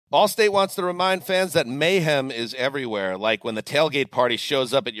Allstate wants to remind fans that mayhem is everywhere, like when the tailgate party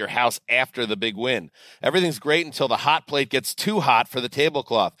shows up at your house after the big win. Everything's great until the hot plate gets too hot for the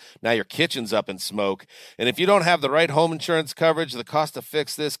tablecloth. Now your kitchen's up in smoke. And if you don't have the right home insurance coverage, the cost to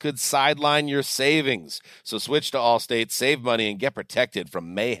fix this could sideline your savings. So switch to Allstate, save money, and get protected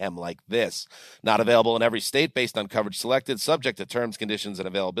from mayhem like this. Not available in every state based on coverage selected, subject to terms, conditions, and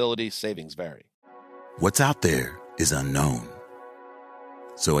availability. Savings vary. What's out there is unknown.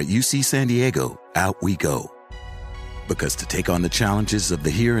 So at UC San Diego, out we go. Because to take on the challenges of the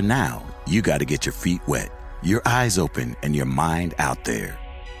here and now, you got to get your feet wet, your eyes open, and your mind out there.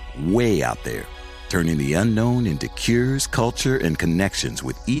 Way out there. Turning the unknown into cures, culture, and connections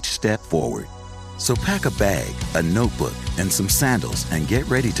with each step forward. So pack a bag, a notebook, and some sandals and get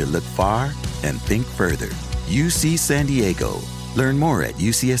ready to look far and think further. UC San Diego. Learn more at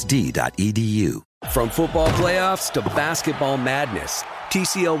ucsd.edu. From football playoffs to basketball madness,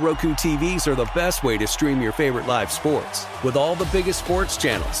 TCL Roku TVs are the best way to stream your favorite live sports. With all the biggest sports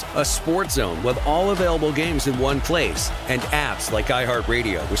channels, a sports zone with all available games in one place, and apps like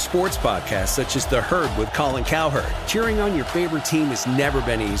iHeartRadio with sports podcasts such as The Herd with Colin Cowherd. Cheering on your favorite team has never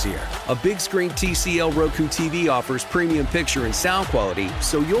been easier. A big screen TCL Roku TV offers premium picture and sound quality,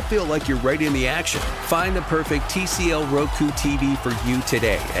 so you'll feel like you're right in the action. Find the perfect TCL Roku TV for you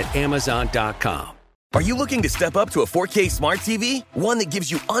today at Amazon.com. Are you looking to step up to a 4K smart TV? One that gives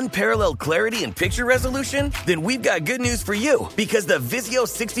you unparalleled clarity and picture resolution? Then we've got good news for you, because the Vizio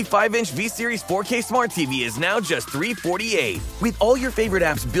 65-inch V-Series 4K smart TV is now just $348. With all your favorite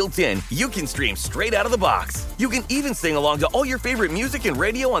apps built in, you can stream straight out of the box. You can even sing along to all your favorite music and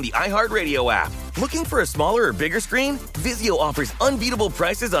radio on the iHeartRadio app. Looking for a smaller or bigger screen? Vizio offers unbeatable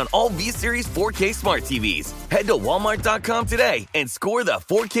prices on all V-Series 4K smart TVs. Head to Walmart.com today and score the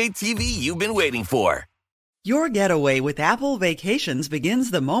 4K TV you've been waiting for. Your getaway with Apple Vacations begins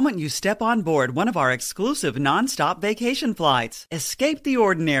the moment you step on board one of our exclusive nonstop vacation flights. Escape the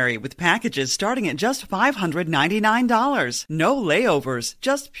ordinary with packages starting at just $599. No layovers,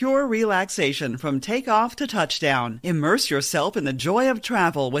 just pure relaxation from takeoff to touchdown. Immerse yourself in the joy of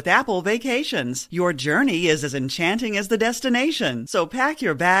travel with Apple Vacations. Your journey is as enchanting as the destination, so pack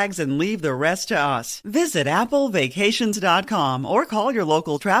your bags and leave the rest to us. Visit applevacations.com or call your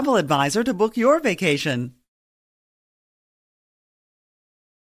local travel advisor to book your vacation.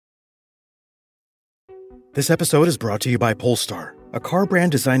 This episode is brought to you by Polestar, a car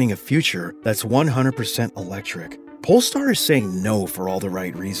brand designing a future that's 100% electric. Polestar is saying no for all the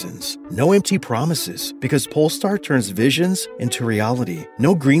right reasons. No empty promises, because Polestar turns visions into reality.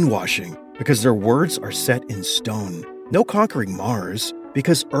 No greenwashing, because their words are set in stone. No conquering Mars,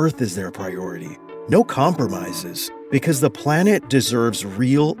 because Earth is their priority. No compromises, because the planet deserves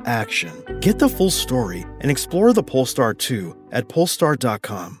real action. Get the full story and explore the Polestar 2 at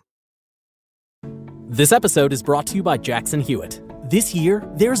polestar.com. This episode is brought to you by Jackson Hewitt. This year,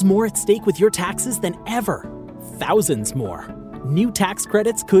 there's more at stake with your taxes than ever. Thousands more. New tax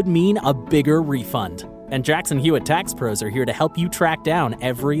credits could mean a bigger refund. And Jackson Hewitt Tax Pros are here to help you track down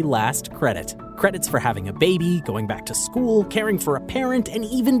every last credit. Credits for having a baby, going back to school, caring for a parent, and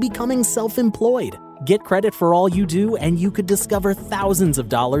even becoming self-employed. Get credit for all you do, and you could discover thousands of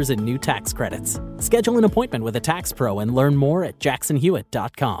dollars in new tax credits. Schedule an appointment with a tax pro and learn more at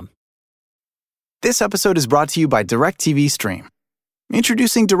jacksonhewitt.com. This episode is brought to you by DirecTV Stream.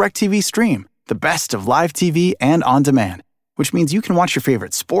 Introducing DirecTV Stream, the best of live TV and on demand, which means you can watch your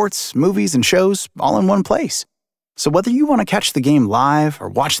favorite sports, movies, and shows all in one place. So whether you want to catch the game live or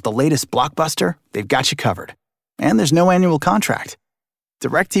watch the latest blockbuster, they've got you covered. And there's no annual contract.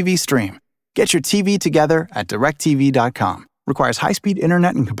 DirecTV Stream. Get your TV together at directtv.com. Requires high-speed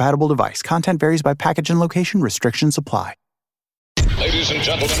internet and compatible device. Content varies by package and location. Restrictions apply. Ladies and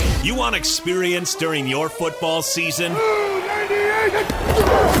gentlemen, you want experience during your football season?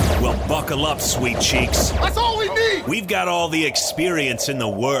 Well, buckle up, sweet cheeks. That's all we need. We've got all the experience in the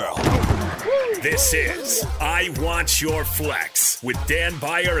world. This is I Want Your Flex with Dan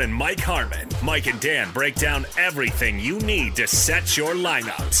Beyer and Mike Harmon. Mike and Dan break down everything you need to set your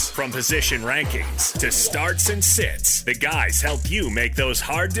lineups. From position rankings to starts and sits, the guys help you make those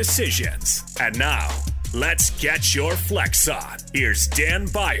hard decisions. And now, let's get your flex on. Here's Dan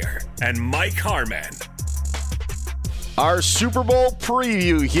Beyer and Mike Harmon. Our Super Bowl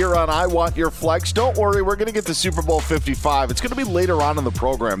preview here on I Want Your Flex. Don't worry, we're going to get to Super Bowl 55. It's going to be later on in the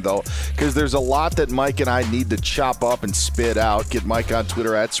program, though, because there's a lot that Mike and I need to chop up and spit out. Get Mike on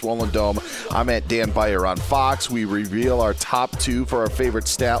Twitter at Swollen Dome. I'm at Dan Beyer on Fox. We reveal our top two for our favorite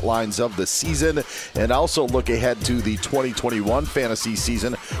stat lines of the season, and also look ahead to the 2021 fantasy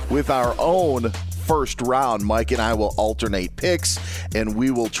season with our own first round, Mike and I will alternate picks, and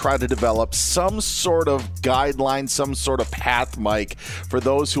we will try to develop some sort of guideline, some sort of path, Mike, for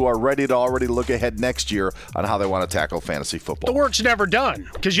those who are ready to already look ahead next year on how they want to tackle fantasy football. The work's never done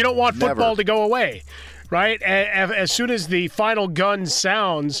because you don't want football to go away. Right? As soon as the final gun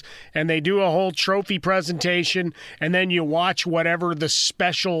sounds and they do a whole trophy presentation and then you watch whatever the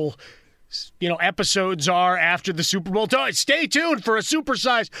special episodes are after the Super Bowl. Stay tuned for a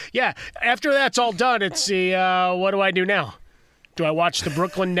supersize. Yeah, after that's all done, it's the what do I do now? Do I watch the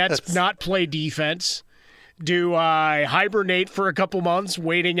Brooklyn Nets not play defense? Do I hibernate for a couple months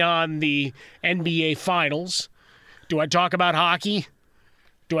waiting on the NBA Finals? Do I talk about hockey?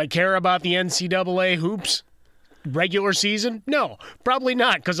 Do I care about the NCAA hoops? Regular season? No, probably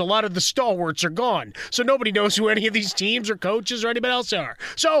not, because a lot of the stalwarts are gone. So nobody knows who any of these teams or coaches or anybody else are.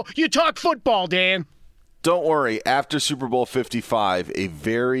 So you talk football, Dan. Don't worry. After Super Bowl 55, a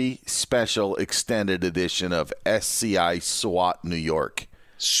very special extended edition of SCI SWAT New York.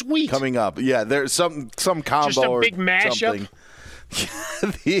 Sweet. Coming up. Yeah, there's some combo. Just a big mashup. Something.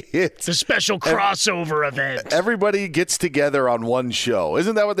 It's a special crossover event. Everybody gets together on one show.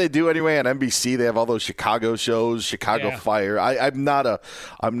 Isn't that what they do anyway on NBC? They have all those Chicago shows, Chicago Fire. I'm not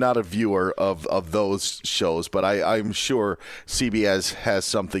a viewer of those shows, but I'm sure CBS has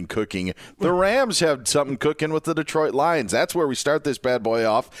something cooking. The Rams have something cooking with the Detroit Lions. That's where we start this bad boy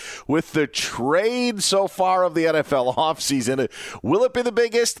off with the trade so far of the NFL offseason. Will it be the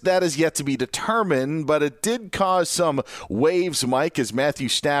biggest? That is yet to be determined, but it did cause some waves, Mike, as Matthew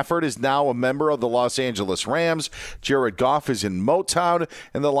Stafford is now a member of the Los Angeles Rams. Jared Goff is in Motown,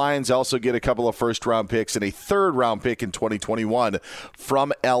 and the Lions also get a couple of first-round picks and a third-round pick in 2021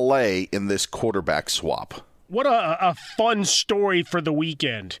 from L.A. in this quarterback swap. What a fun story for the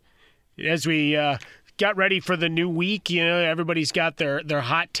weekend. As we got ready for the new week, everybody's got their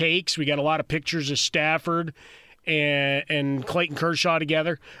hot takes. We got a lot of pictures of Stafford and Clayton Kershaw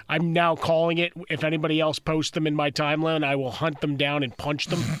together. I'm now calling it. If anybody else posts them in my timeline, I will hunt them down and punch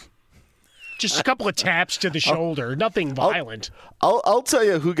them. Just a couple of taps to the shoulder. Nothing violent. I'll tell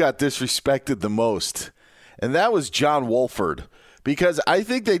you who got disrespected the most, and that was John Wolford. Because I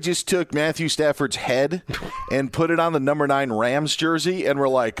think they just took Matthew Stafford's head and put it on the number 9 Rams jersey and were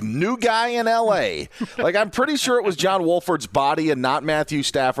like, new guy in L.A. Like, I'm pretty sure it was John Wolford's body and not Matthew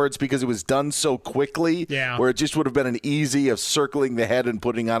Stafford's because it was done so quickly where it just would have been an easy of circling the head and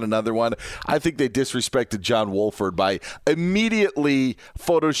putting on another one. I think they disrespected John Wolford by immediately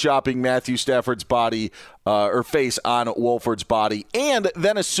photoshopping Matthew Stafford's body or face on Wolford's body, and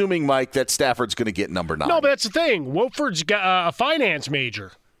then assuming, Mike, that Stafford's going to get number 9. No, but that's the thing. Wolford's got a finance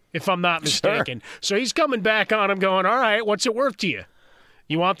major, if I'm not mistaken. Sure. So he's coming back on him going, all right, what's it worth to you?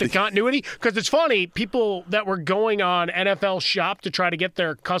 You want the continuity? Because it's funny, people that were going on NFL Shop to try to get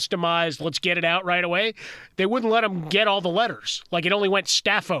their customized, let's get it out right away, they wouldn't let them get all the letters. Like it only went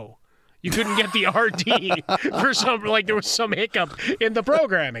Staffo. You couldn't get the RD for there was some hiccup in the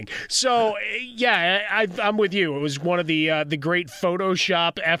programming. So, yeah, I'm with you. It was one of the great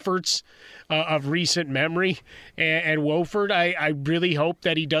Photoshop efforts of recent memory. And Wolford, I really hope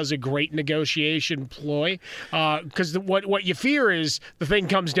that he does a great negotiation ploy. Because what you fear is the thing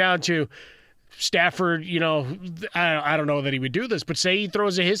comes down to Stafford, I don't know that he would do this, but say he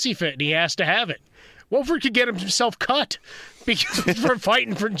throws a hissy fit and he has to have it. Wolford could get himself cut because for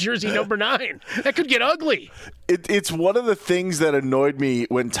fighting for jersey number 9. That could get ugly. It's one of the things that annoyed me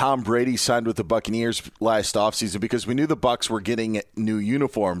when Tom Brady signed with the Buccaneers last offseason because we knew the Bucs were getting new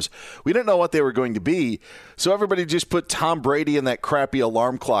uniforms. We didn't know what they were going to be, so everybody just put Tom Brady in that crappy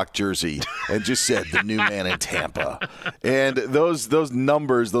alarm clock jersey and just said, the new man in Tampa. And those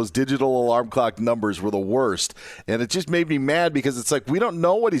numbers, those digital alarm clock numbers were the worst. And it just made me mad because it's like we don't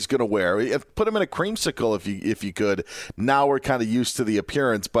know what he's going to wear. Put him in a creamsicle if you could. Now we're kind of used to the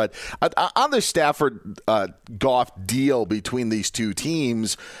appearance. But on the Stafford Goff deal between these two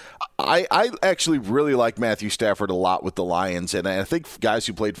teams, I actually really like Matthew Stafford a lot with the Lions, and I think guys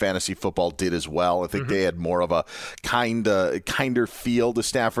who played fantasy football did as well. I think they had more of a kinder feel to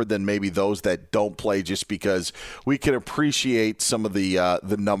Stafford than maybe those that don't play, just because we can appreciate some of the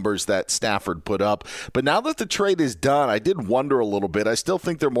numbers that Stafford put up. But now that the trade is done, I did wonder a little bit. I still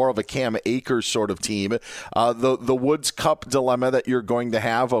think they're more of a Cam Akers sort of team. The Woods Cup matchup dilemma that you're going to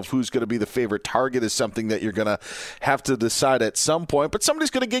have of who's going to be the favorite target is something that you're going to have to decide at some point. But somebody's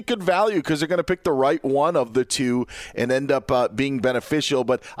going to get good value because they're going to pick the right one of the two and end up being beneficial.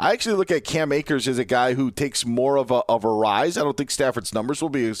 But I actually look at Cam Akers as a guy who takes more of a rise. I don't think Stafford's numbers will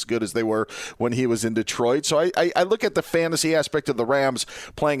be as good as they were when he was in Detroit. So I look at the fantasy aspect of the Rams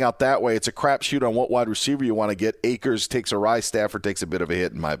playing out that way. It's a crapshoot on what wide receiver you want to get. Akers takes a rise. Stafford takes a bit of a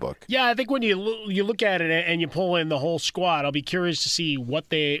hit in my book. Yeah, I think when you look at it and you pull in the whole squad, I'll be curious to see what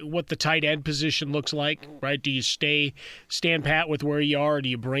the tight end position looks like, right? Do you stand pat with where you are? Or do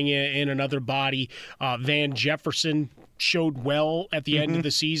you bring in another body? Van Jefferson showed well at the end of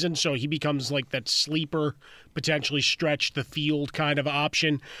the season, so he becomes like that sleeper, potentially stretch the field kind of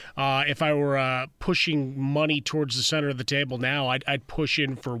option. If I were pushing money towards the center of the table now, I'd push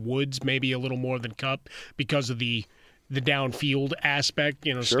in for Woods maybe a little more than Kupp because of the downfield aspect,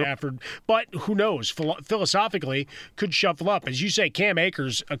 sure. Stafford. But who knows? Philosophically, could shuffle up. As you say, Cam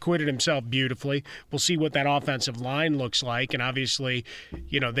Akers acquitted himself beautifully. We'll see what that offensive line looks like. And obviously,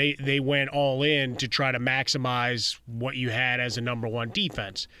 they went all in to try to maximize what you had as a number one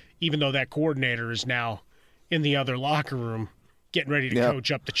defense, even though that coordinator is now in the other locker room getting ready to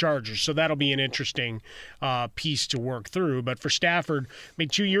coach up the Chargers. So that'll be an interesting piece to work through. But for Stafford,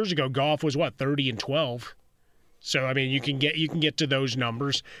 2 years ago, Goff was 30-12. So, you can get to those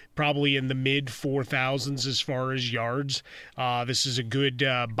numbers, probably in the mid 4,000s as far as yards. This is a good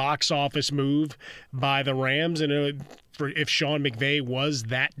box office move by the Rams. And if Sean McVay was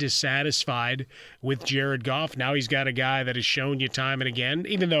that dissatisfied with Jared Goff, now he's got a guy that has shown you time and again,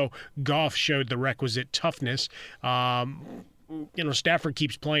 even though Goff showed the requisite toughness. Stafford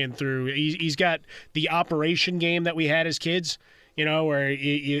keeps playing through. He's got the operation game that we had as kids. Where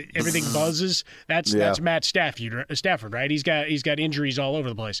everything buzzes. That's Matt Stafford, right? He's got injuries all over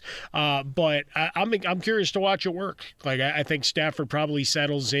the place. But I'm curious to watch it work. I think Stafford probably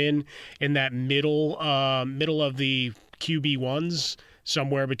settles in that middle of the QB1s.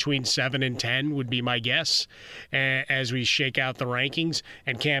 Somewhere between 7 and 10 would be my guess as we shake out the rankings.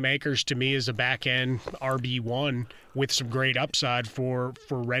 And Cam Akers, to me, is a back-end RB1 with some great upside for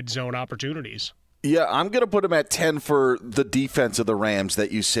red zone opportunities. Yeah, I'm going to put him at 10 for the defense of the Rams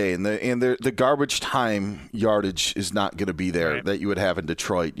that you say. And the garbage time yardage is not going to be there that you would have in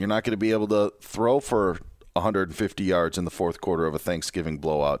Detroit. You're not going to be able to throw for 150 yards in the fourth quarter of a Thanksgiving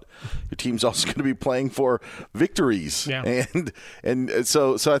blowout. Your team's also going to be playing for victories. Yeah. And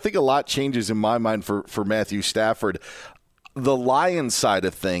so I think a lot changes in my mind for Matthew Stafford. The Lions side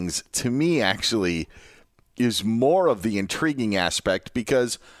of things, to me, actually, is more of the intriguing aspect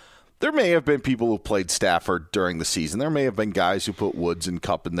because – there may have been people who played Stafford during the season. There may have been guys who put Woods and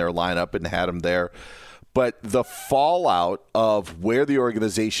Kupp in their lineup and had him there. But the fallout of where the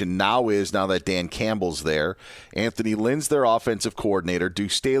organization now is, now that Dan Campbell's there, Anthony Lynn's their offensive coordinator.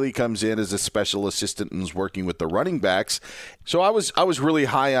 Deuce Staley comes in as a special assistant and is working with the running backs. So I was really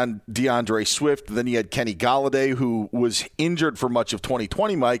high on DeAndre Swift. Then you had Kenny Golladay, who was injured for much of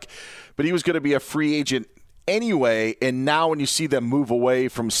 2020, Mike, but he was going to be a free agent anyway. And now when you see them move away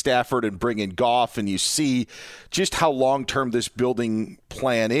from Stafford and bring in Goff and you see just how long-term this building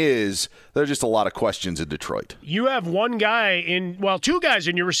plan is, there are just a lot of questions in Detroit. You have two guys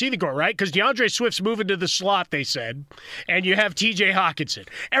in your receiving corps, right? Because DeAndre Swift's moving to the slot, they said, and you have TJ Hawkinson.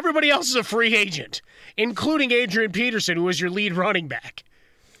 Everybody else is a free agent, including Adrian Peterson, who was your lead running back.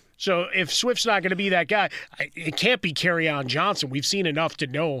 So if Swift's not going to be that guy, it can't be Kerryon Johnson. We've seen enough to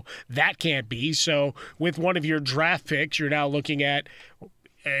know that can't be. So with one of your draft picks, you're now looking at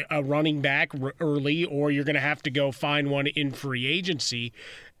a running back early, or you're going to have to go find one in free agency.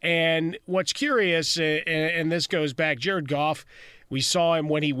 And what's curious, and this goes back, Jared Goff, we saw him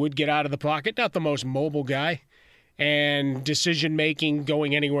when he would get out of the pocket, not the most mobile guy. And decision-making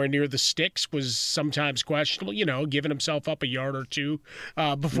going anywhere near the sticks was sometimes questionable, giving himself up a yard or two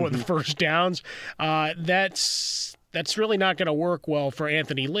before the first downs. That's really not going to work well for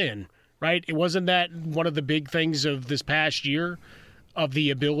Anthony Lynn, right? It wasn't that one of the big things of this past year, of the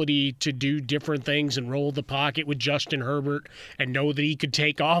ability to do different things and roll the pocket with Justin Herbert and know that he could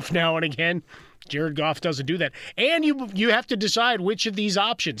take off now and again. Jared Goff doesn't do that. And you have to decide which of these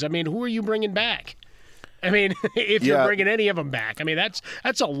options. Who are you bringing back? If you're bringing any of them back,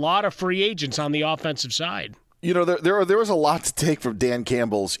 that's a lot of free agents on the offensive side. There was a lot to take from Dan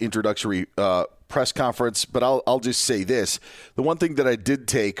Campbell's introductory press conference, but I'll just say this. The one thing that I did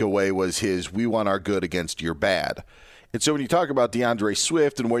take away was his "we want our good against your bad." And so when you talk about DeAndre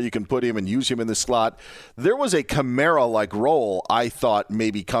Swift and where you can put him and use him in the slot, there was a Kamara-like role, I thought,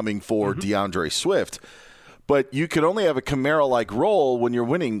 maybe coming for DeAndre Swift. But you could only have a Camaro-like role when you're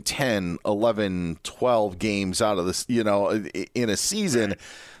winning 10, 11, 12 games out of this, in a season. Right.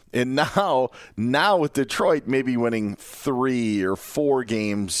 And now with Detroit maybe winning 3 or 4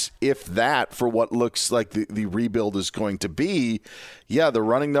 games, if that, for what looks like the rebuild is going to be, the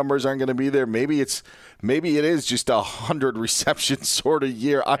running numbers aren't going to be there. Maybe it is just 100 reception sort of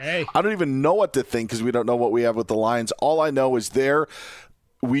year. I don't even know what to think because we don't know what we have with the Lions. All I know is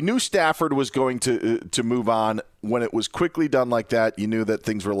we knew Stafford was going to move on. When it was quickly done like that, you knew that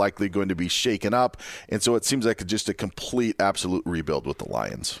things were likely going to be shaken up. And so it seems like just a complete, absolute rebuild with the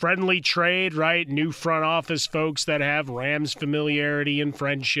Lions. Friendly trade, right? New front office folks that have Rams familiarity and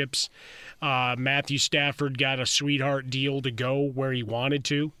friendships. Matthew Stafford got a sweetheart deal to go where he wanted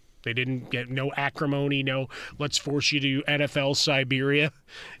to. They didn't get no acrimony, no let's force you to NFL Siberia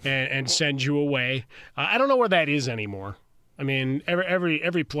and send you away. I don't know where that is anymore. I mean,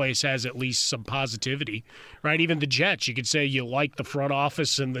 every place has at least some positivity, right? Even the Jets, you could say you like the front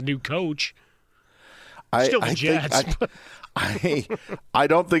office and the new coach. Still the Jets. I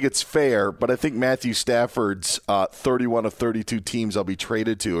don't think it's fair, but I think Matthew Stafford's 31 of 32 teams I'll be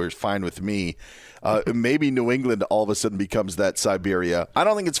traded to are fine with me. Maybe New England all of a sudden becomes that Siberia. I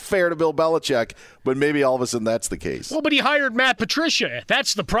don't think it's fair to Bill Belichick, but maybe all of a sudden that's the case. Well, but he hired Matt Patricia.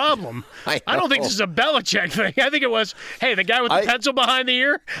 That's the problem. I don't think this is a Belichick thing. I think it was, hey, the guy with the pencil behind the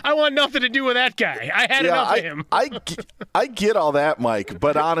ear, I want nothing to do with that guy. I had enough of him. I get all that, Mike,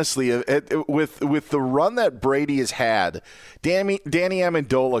 but honestly, with the run that Brady has had, Danny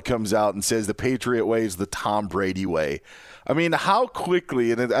Amendola comes out and says the Patriot way is the Tom Brady way. I mean, how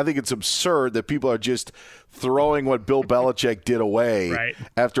quickly, and I think it's absurd that people are just throwing what Bill Belichick did away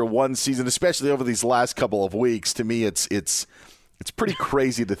after one season, especially over these last couple of weeks. To me, it's pretty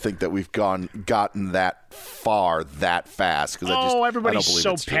crazy to think that we've gotten that far that fast. Everybody's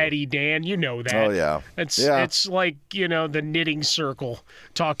so petty, Dan. You know that. Oh, yeah. It's like, the knitting circle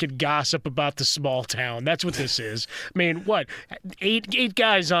talking gossip about the small town. That's what this is. I mean, what? Eight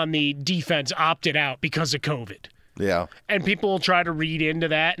guys on the defense opted out because of COVID. Yeah. And people will try to read into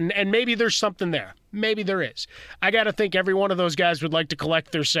that, and maybe there's something there. Maybe there is. I got to think every one of those guys would like to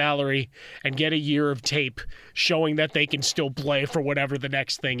collect their salary and get a year of tape showing that they can still play for whatever the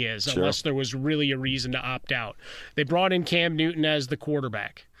next thing is, unless there was really a reason to opt out. They brought in Cam Newton as the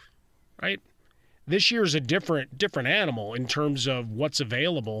quarterback, right? This year's a different animal in terms of what's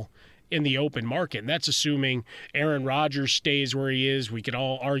available in the open market. And that's assuming Aaron Rodgers stays where he is. We could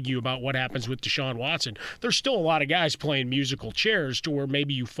all argue about what happens with Deshaun Watson. There's still a lot of guys playing musical chairs to where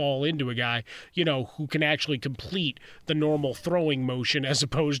maybe you fall into a guy, who can actually complete the normal throwing motion as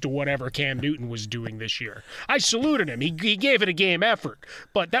opposed to whatever Cam Newton was doing this year. I saluted him. He gave it a game effort,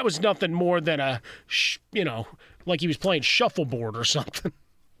 but that was nothing more than like he was playing shuffleboard or something.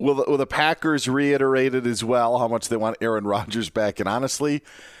 Well, the Packers reiterated as well how much they want Aaron Rodgers back. And honestly,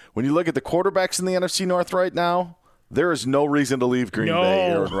 when you look at the quarterbacks in the NFC North right now, there is no reason to leave Green Bay,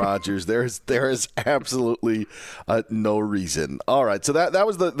 Aaron Rodgers. There is absolutely no reason. All right, so that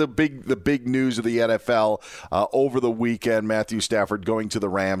was the big news of the NFL over the weekend. Matthew Stafford going to the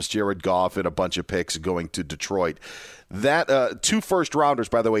Rams, Jared Goff and a bunch of picks going to Detroit. That 2 first-rounders,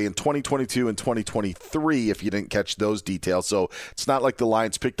 by the way, in 2022 and 2023, if you didn't catch those details. So it's not like the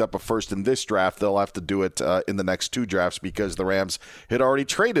Lions picked up a first in this draft. They'll have to do it in the next 2 drafts because the Rams had already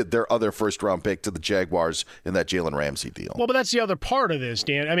traded their other first-round pick to the Jaguars in that Jalen Ramsey deal. Well, but that's the other part of this,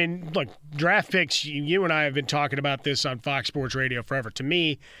 Dan. I mean, look, draft picks, you and I have been talking about this on Fox Sports Radio forever. To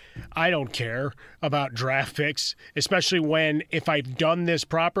me, I don't care about draft picks, especially when, if I've done this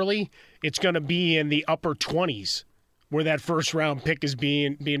properly, it's going to be in the upper 20s. Where that first-round pick is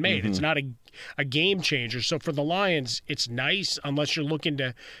being made. Mm-hmm. It's not a game changer. So for the Lions, it's nice unless you're looking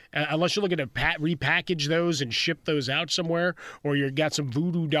to repackage those and ship those out somewhere, or you got some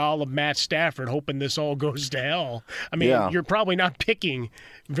voodoo doll of Matt Stafford hoping this all goes to hell. I mean, You're probably not picking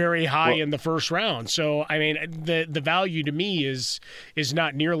very high in the first round. So I mean, the value to me is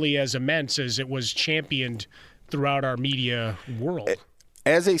not nearly as immense as it was championed throughout our media world.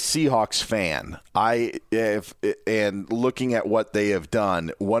 As a Seahawks fan, and looking at what they have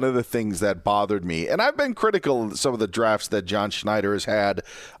done, one of the things that bothered me, and I've been critical of some of the drafts that John Schneider has had.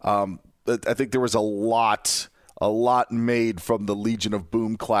 I think there was a lot made from the Legion of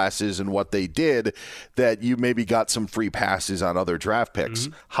Boom classes and what they did that you maybe got some free passes on other draft picks.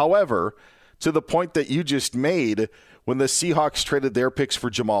 Mm-hmm. However, to the point that you just made, when the Seahawks traded their picks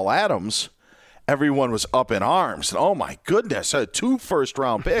for Jamal Adams, everyone was up in arms. Oh, my goodness, 2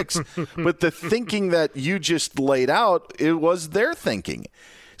 first-round picks. But the thinking that you just laid out, it was their thinking.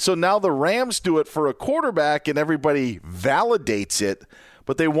 So now the Rams do it for a quarterback, and everybody validates it,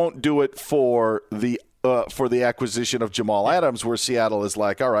 but they won't do it for the for the acquisition of Jamal Adams, where Seattle is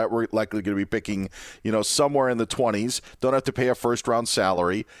like, all right, we're likely going to be picking, somewhere in the 20s. Don't have to pay a first-round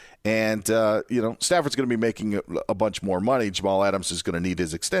salary. And, Stafford's going to be making a bunch more money. Jamal Adams is going to need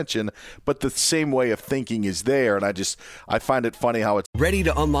his extension. But the same way of thinking is there. And I find it funny how it's. Ready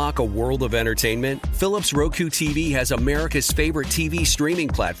to unlock a world of entertainment? Philips Roku TV has America's favorite TV streaming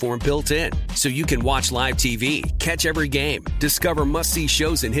platform built in. So you can watch live TV, catch every game, discover must-see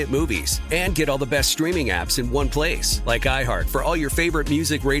shows and hit movies, and get all the best streaming apps in one place. Like iHeart for all your favorite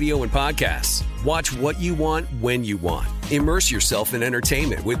music, radio, and podcasts. Watch what you want, when you want. Immerse yourself in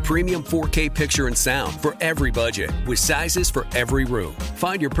entertainment with premium 4K picture and sound for every budget, with sizes for every room.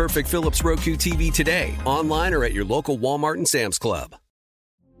 Find your perfect Philips Roku TV today, online or at your local Walmart and Sam's Club.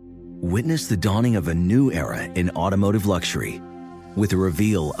 Witness the dawning of a new era in automotive luxury, with a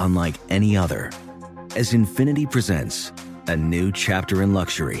reveal unlike any other, as Infiniti presents a new chapter in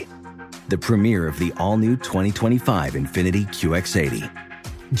luxury, the premiere of the all-new 2025 Infiniti QX80.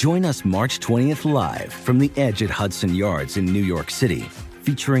 Join us March 20th live from the Edge at Hudson Yards in New York City,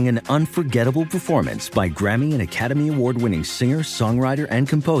 featuring an unforgettable performance by Grammy and Academy Award-winning singer, songwriter, and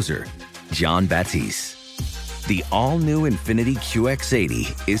composer, Jon Batiste. The all-new Infiniti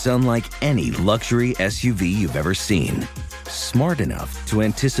QX80 is unlike any luxury SUV you've ever seen. Smart enough to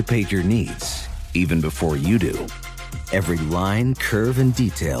anticipate your needs, even before you do. Every line, curve, and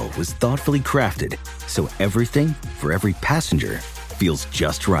detail was thoughtfully crafted, so everything for every passenger feels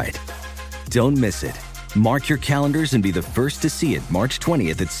just right. Don't miss it. Mark your calendars and be the first to see it March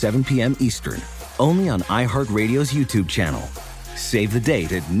 20th at 7 p.m. Eastern, only on iHeartRadio's YouTube channel. Save the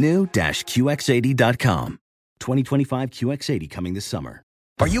date at new-QX80.com. 2025 QX80 coming this summer.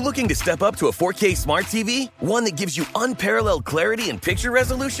 Are you looking to step up to a 4K smart TV? One that gives you unparalleled clarity and picture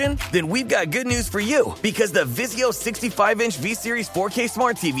resolution? Then we've got good news for you, because the Vizio 65-inch V-Series 4K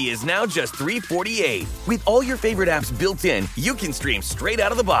smart TV is now just $348. With all your favorite apps built in, you can stream straight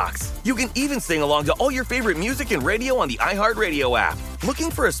out of the box. You can even sing along to all your favorite music and radio on the iHeartRadio app.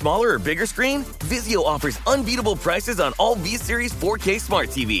 Looking for a smaller or bigger screen? Vizio offers unbeatable prices on all V-Series 4K smart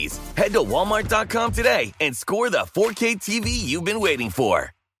TVs. Head to Walmart.com today and score the 4K TV you've been waiting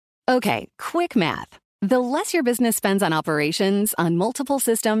for. Okay, quick math. The less your business spends on operations, on multiple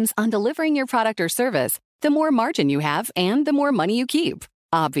systems, on delivering your product or service, the more margin you have and the more money you keep.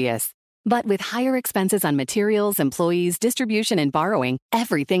 Obvious. But with higher expenses on materials, employees, distribution, and borrowing,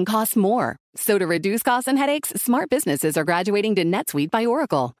 everything costs more. So to reduce costs and headaches, smart businesses are graduating to NetSuite by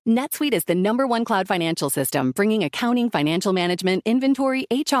Oracle. NetSuite is the #1 cloud financial system, bringing accounting, financial management, inventory,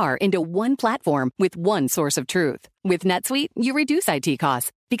 HR into one platform with one source of truth. With NetSuite, you reduce IT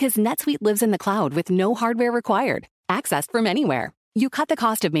costs because NetSuite lives in the cloud with no hardware required, accessed from anywhere. You cut the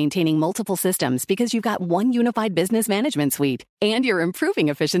cost of maintaining multiple systems because you've got one unified business management suite. And you're improving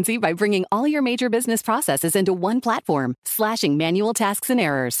efficiency by bringing all your major business processes into one platform, slashing manual tasks and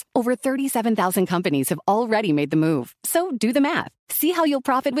errors. Over 37,000 companies have already made the move. So do the math. See how you'll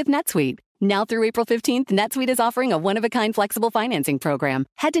profit with NetSuite. Now through April 15th, NetSuite is offering a one-of-a-kind flexible financing program.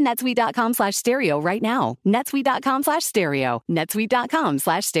 Head to netsuite.com/stereo right now. netsuite.com/stereo.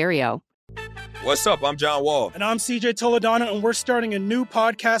 netsuite.com/stereo. What's up? I'm John Wall. And I'm CJ Toledano, and we're starting a new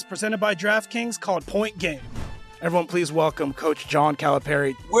podcast presented by DraftKings called Point Game. Everyone, please welcome Coach John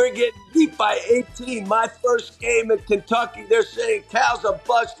Calipari. We're getting beat by 18. My first game in Kentucky, they're saying Cal's a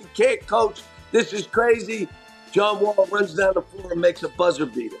bust. He can't coach. This is crazy. John Wall runs down the floor and makes a buzzer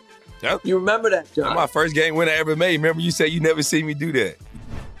beater. Yep. You remember that, John? That's my first game winner I ever made. Remember you said you never see me do that.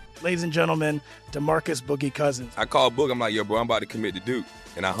 Ladies and gentlemen, DeMarcus Boogie Cousins. I called Boog. I'm like, yo, bro, I'm about to commit to Duke.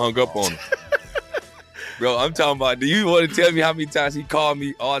 And I hung up on him. Bro, I'm talking about, do you want to tell me how many times he called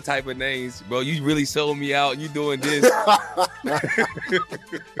me all type of names? Bro, you really sold me out. You doing this.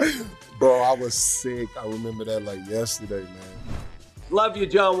 Bro, I was sick. I remember that like yesterday, man. Love you,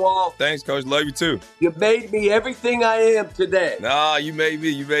 John Wall. Thanks, Coach. Love you, too. You made me everything I am today. Nah, you made me.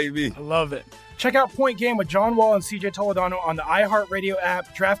 You made me. I love it. Check out Point Game with John Wall and CJ Toledano on the iHeartRadio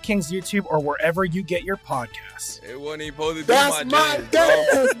app, DraftKings YouTube, or wherever you get your podcasts. It wasn't even supposed to be That's my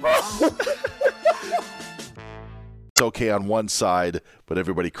dance, bro. It's okay on one side, but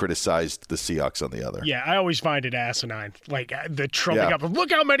everybody criticized the Seahawks on the other. Yeah, I always find it asinine. Like the trumping up of,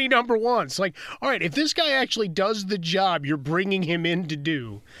 look how many number ones. Like, all right, if this guy actually does the job you're bringing him in to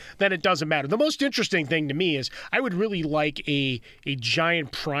do, then it doesn't matter. The most interesting thing to me is I would really like a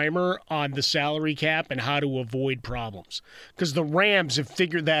giant primer on the salary cap and how to avoid problems. Because the Rams have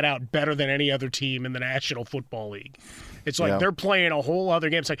figured that out better than any other team in the National Football League. It's like they're playing a whole other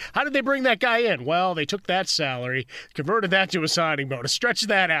game. It's like, how did they bring that guy in? Well, they took that salary, converted that to a signing bonus, stretched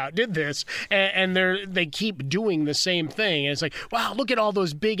that out, did this, and they keep doing the same thing. And it's like, wow, look at all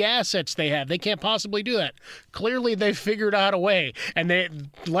those big assets they have. They can't possibly do that. Clearly, they've figured out a way, and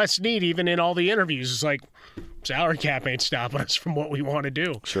Les Snead, even in all the interviews, is like, salary cap ain't stopping us from what we want to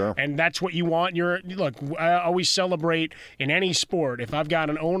do. Sure. And that's what you want. Look, I always celebrate in any sport if I've got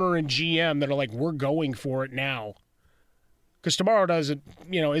an owner and GM that are like, we're going for it now. Because tomorrow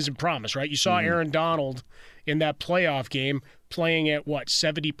isn't promised, right? You saw Aaron Donald in that playoff game playing at,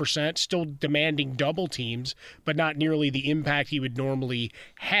 70%, still demanding double teams, but not nearly the impact he would normally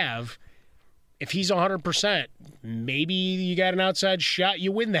have. If he's 100%, maybe you got an outside shot,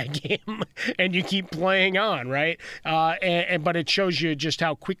 you win that game, and you keep playing on, right? But it shows you just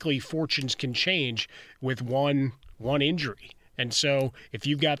how quickly fortunes can change with one injury. And so if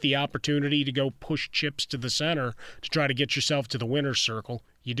you've got the opportunity to go push chips to the center to try to get yourself to the winner's circle,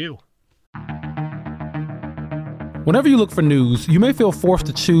 you do. Whenever you look for news, you may feel forced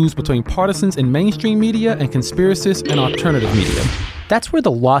to choose between partisans in mainstream media and conspiracists in alternative media. That's where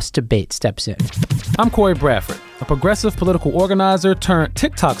the Lost Debate steps in. I'm Corey Bradford, a progressive political organizer turned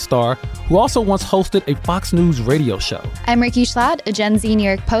TikTok star who also once hosted a Fox News radio show. I'm Ricky Schlatt, a Gen Z New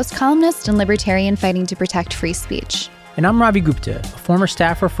York Post columnist and libertarian fighting to protect free speech. And I'm Ravi Gupta, a former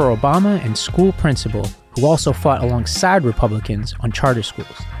staffer for Obama and school principal who also fought alongside Republicans on charter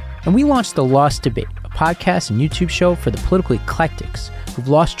schools. And we launched The Lost Debate, a podcast and YouTube show for the political eclectics who've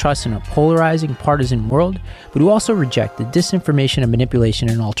lost trust in a polarizing, partisan world, but who also reject the disinformation and manipulation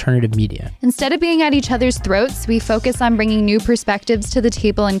in alternative media. Instead of being at each other's throats, we focus on bringing new perspectives to the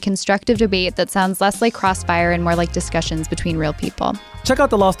table in constructive debate that sounds less like crossfire and more like discussions between real people. Check out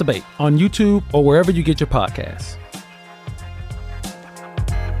The Lost Debate on YouTube or wherever you get your podcasts.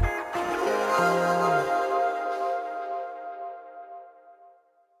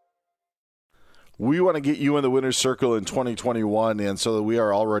 We want to get you in the winner's circle in 2021, and so that we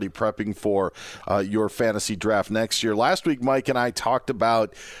are already prepping for your fantasy draft next year. Last week, Mike and I talked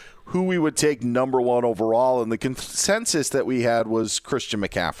about who we would take number one overall, and the consensus that we had was Christian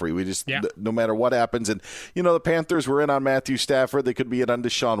McCaffrey. We just, no matter what happens, and, the Panthers were in on Matthew Stafford. They could be in on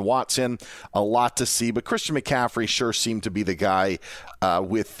Deshaun Watson. A lot to see, but Christian McCaffrey sure seemed to be the guy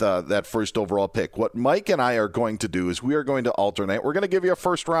with that first overall pick. What Mike and I are going to do is we are going to alternate. We're going to give you a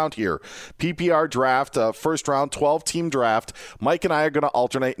first round here. PPR draft, first round, 12-team draft. Mike and I are going to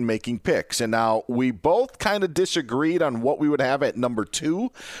alternate in making picks. And now we both kind of disagreed on what we would have at number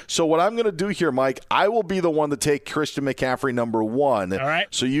 2. So what I'm going to do here, Mike, I will be the one to take Christian McCaffrey number 1. All right.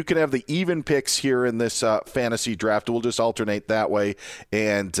 So you can have the even picks here in this fantasy draft. We'll just alternate that way,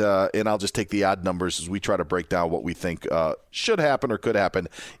 and I'll just take the odd numbers as we try to break down what we think should happen or could happen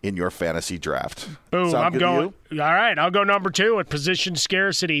in your fantasy draft. Boom, I'm going. All right, I'll go number 2 at position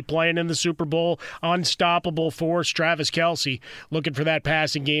scarcity, playing in the Super Bowl, unstoppable force, Travis Kelce, looking for that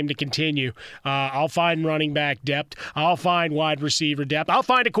passing game to continue. I'll find running back depth. I'll find wide receiver depth. I'll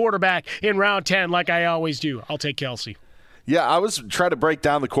find a quarterback in round 10 like I always do. I'll take Kelce. Yeah, I was trying to break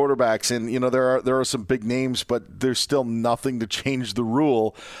down the quarterbacks, and there are some big names, but there's still nothing to change the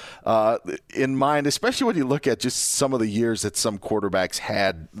rule in mind, especially when you look at just some of the years that some quarterbacks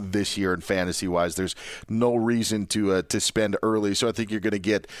had this year in fantasy-wise. There's no reason to spend early, so I think you're going to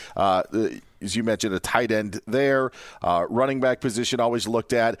get as you mentioned, a tight end there, running back position always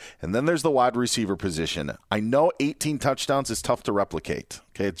looked at, and then there's the wide receiver position. I know 18 touchdowns is tough to replicate.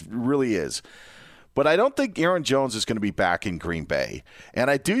 Okay, it really is. But I don't think Aaron Jones is going to be back in Green Bay. And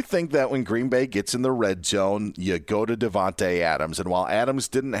I do think that when Green Bay gets in the red zone, you go to Davante Adams. And while Adams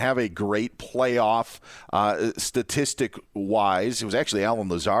didn't have a great playoff statistic-wise, it was actually Allen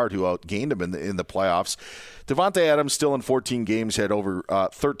Lazard who outgained him in the playoffs. Davante Adams still in 14 games had over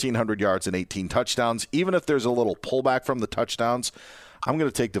 1,300 yards and 18 touchdowns. Even if there's a little pullback from the touchdowns, I'm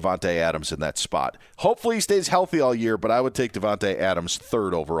going to take Davante Adams in that spot. Hopefully he stays healthy all year, but I would take Davante Adams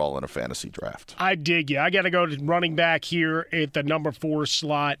 3rd overall in a fantasy draft. I dig you. I got to go to running back here at the number 4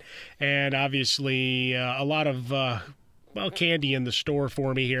 slot, and obviously a lot of candy in the store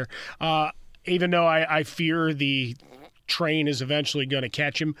for me here. Even though I fear the train is eventually going to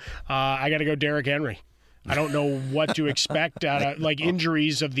catch him, I got to go Derrick Henry. I don't know what to expect out of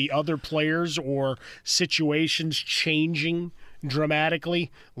injuries of the other players or situations changing dramatically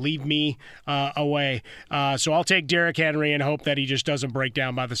leave me away. So I'll take Derrick Henry and hope that he just doesn't break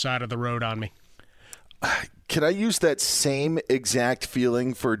down by the side of the road on me. Can I use that same exact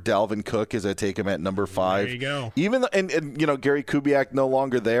feeling for Dalvin Cook as I take him at number 5? There you go. Even and Gary Kubiak no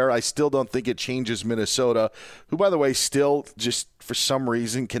longer there, I still don't think it changes Minnesota, who, by the way, still just for some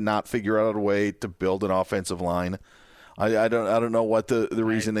reason cannot figure out a way to build an offensive line. I don't know what the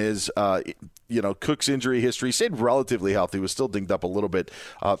reason is. Cook's injury history stayed relatively healthy. Was still dinged up a little bit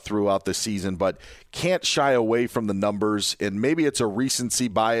throughout the season, but can't shy away from the numbers. And maybe it's a recency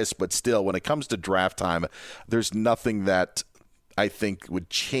bias, but still, when it comes to draft time, there's nothing that I think would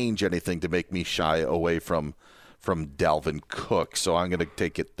change anything to make me shy away from Dalvin Cook. So I'm going to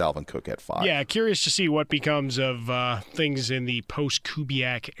take it Dalvin Cook at 5. Yeah, curious to see what becomes of things in the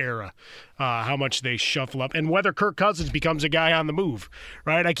post-Kubiak era, how much they shuffle up, and whether Kirk Cousins becomes a guy on the move,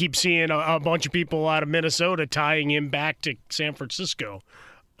 right? I keep seeing a bunch of people out of Minnesota tying him back to San Francisco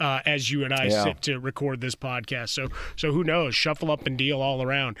as you and I sit to record this podcast. So who knows? Shuffle up and deal all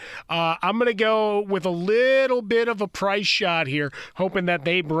around. I'm going to go with a little bit of a price shot here, hoping that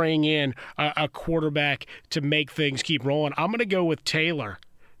they bring in a quarterback to make things keep rolling. I'm going to go with Taylor.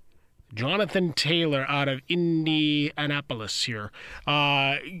 Jonathan Taylor out of Indianapolis here.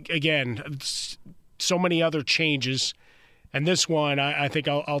 Again, so many other changes. And this one, I think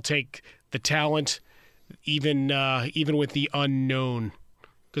I'll take the talent, even with the unknown.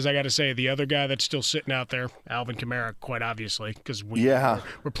 Because I got to say, the other guy that's still sitting out there, Alvin Kamara, quite obviously, because we're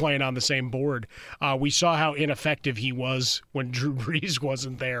playing on the same board. We saw how ineffective he was when Drew Brees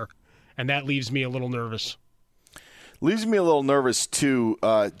wasn't there, and that leaves me a little nervous. Leaves me a little nervous, too,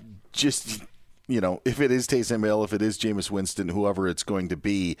 if it is Taysom Hill, if it is Jameis Winston, whoever it's going to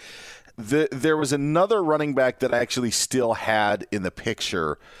be. There was another running back that I actually still had in the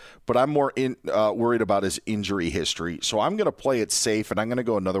picture, but I'm more worried about his injury history. So I'm going to play it safe, and I'm going to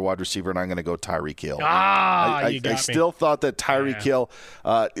go another wide receiver, and I'm going to go Tyreek Hill. I still thought that Tyreek Hill,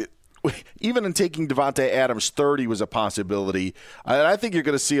 even in taking Devontae Adams 30 was a possibility. I think you're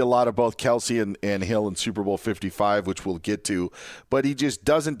going to see a lot of both Kelsey and Hill in Super Bowl 55, which we'll get to. But he just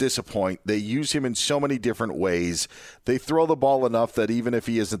doesn't disappoint. They use him in so many different ways. They throw the ball enough that even if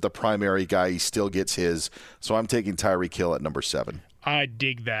he isn't the primary guy, he still gets his. So I'm taking Tyreek Hill at number 7. I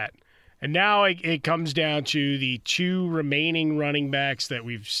dig that. And now it comes down to the 2 remaining running backs that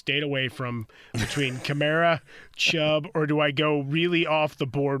we've stayed away from between Kamara, Chubb, or do I go really off the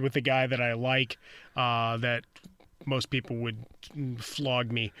board with the guy that I like that most people would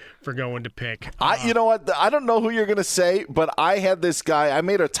flog me for going to pick? You know what? I don't know who you're going to say, but I had this guy. I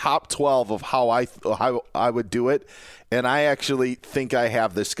made a top 12 of how I would do it, and I actually think I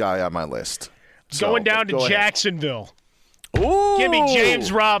have this guy on my list. Going down to Jacksonville. Ooh. Give me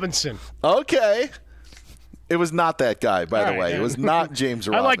James Robinson. Okay. It was not that guy, by the way. It was not James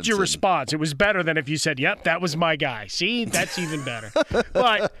Robinson. I liked your response. It was better than if you said, yep, that was my guy. See, that's even better.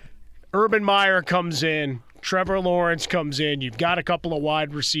 But Urban Meyer comes in. Trevor Lawrence comes in. You've got a couple of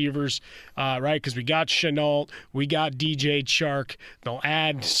wide receivers, right? Because we got Chenault. We got DJ Chark. They'll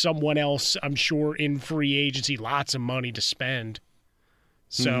add someone else, I'm sure, in free agency. Lots of money to spend.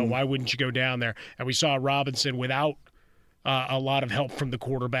 So why wouldn't you go down there? And we saw Robinson without a lot of help from the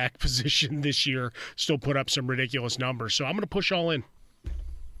quarterback position this year, still put up some ridiculous numbers. So I'm going to push all in.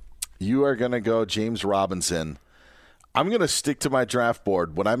 You are going to go James Robinson. I'm going to stick to my draft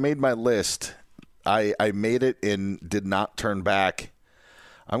board. When I made my list, I made it and did not turn back.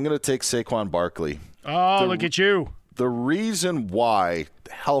 I'm going to take Saquon Barkley. Oh, look at you. The reason why,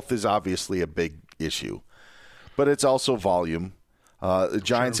 health is obviously a big issue, but it's also volume. The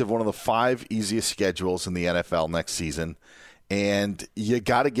Giants have one of the 5 easiest schedules in the NFL next season, and you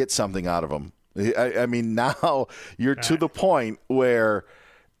got to get something out of them. I mean, now you're to the point where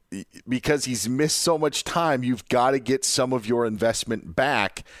because he's missed so much time, you've got to get some of your investment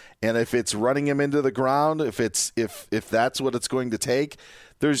back. And if it's running him into the ground, if that's what it's going to take,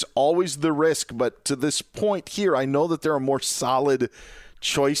 there's always the risk. But to this point here, I know that there are more solid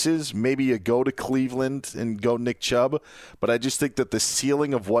choices. Maybe you go to Cleveland and go Nick Chubb, but I just think that the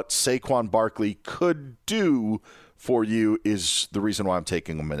ceiling of what Saquon Barkley could do for you is the reason why I'm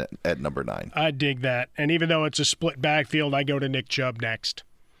taking him at number 9. I dig that. And even though it's a split backfield, I go to Nick Chubb next.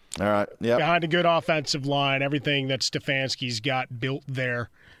 All right. Yeah. Behind a good offensive line, everything that Stefanski's got built there.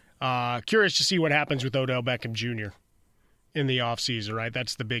 Curious to see what happens with Odell Beckham Jr. in the offseason, right?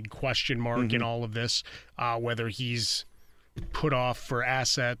 That's the big question mark in all of this, whether he's put off for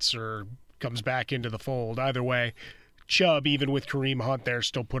assets or comes back into the fold. Either way, Chubb, even with Kareem Hunt there,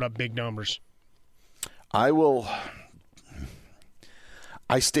 still put up big numbers. I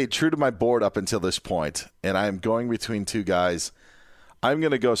stayed true to my board up until this point, and I'm going between 2 guys. I'm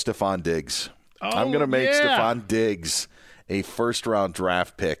going to go Stephon Diggs. I'm going to make Stephon Diggs a first-round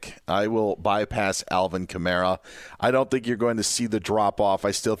draft pick. I will bypass Alvin Kamara. I don't think you're going to see the drop-off.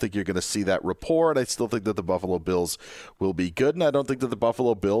 I still think you're going to see that rapport, and I still think that the Buffalo Bills will be good, and I don't think that the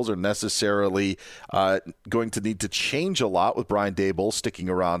Buffalo Bills are necessarily going to need to change a lot with Brian Daboll sticking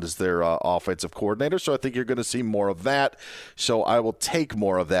around as their offensive coordinator, so I think you're going to see more of that. So I will take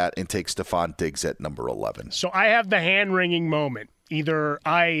more of that and take Stephon Diggs at number 11. So I have the hand-wringing moment. Either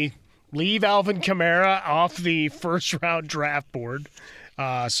I leave Alvin Kamara off the first-round draft board.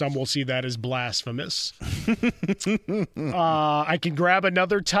 Some will see that as blasphemous. I can grab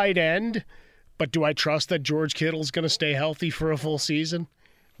another tight end, but do I trust that George Kittle's going to stay healthy for a full season?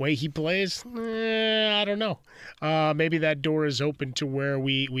 Way he plays? I don't know. Maybe that door is open to where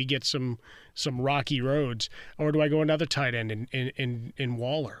we get some rocky roads. Or do I go another tight end in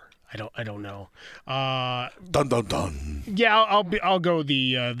Waller? I don't know. Dun dun dun. Yeah, I'll go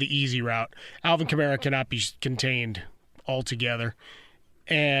the easy route. Alvin Kamara cannot be contained altogether,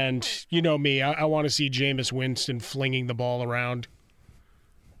 and you know me, I want to see Jameis Winston flinging the ball around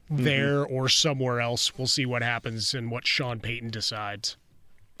there or somewhere else. We'll see what happens and what Sean Payton decides.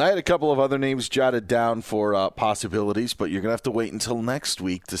 I had a couple of other names jotted down for possibilities, but you're going to have to wait until next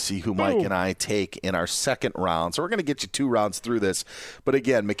week to see who Mike and I take in our second round. So we're going to get you 2 rounds through this. But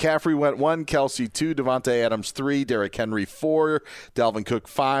again, McCaffrey went 1, Kelce 2, Devontae Adams 3, Derrick Henry 4, Dalvin Cook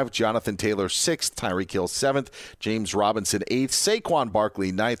 5, Jonathan Taylor 6th, Tyreek Hill 7th, James Robinson 8th, Saquon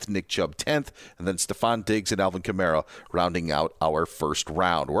Barkley 9th, Nick Chubb 10th, and then Stephon Diggs and Alvin Kamara rounding out our first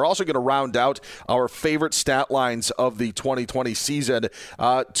round. We're also going to round out our favorite stat lines of the 2020 season.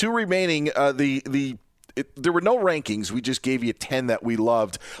 2 remaining, there were no rankings. We just gave you 10 that we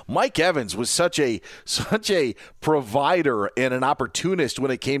loved. Mike Evans was such a provider and an opportunist when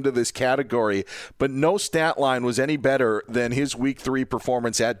it came to this category, but no stat line was any better than his Week 3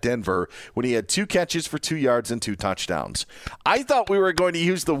 performance at Denver when he had 2 catches for 2 yards and 2 touchdowns. I thought we were going to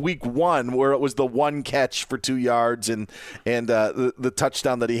use the Week 1 where it was the 1 catch for 2 yards and the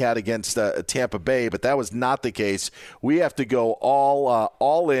touchdown that he had against Tampa Bay, but that was not the case. We have to go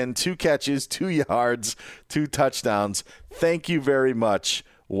all in, 2 catches, 2 yards, 2 touchdowns. Thank you very much,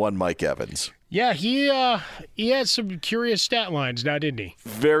 one Mike Evans. Yeah, he had some curious stat lines now, didn't he?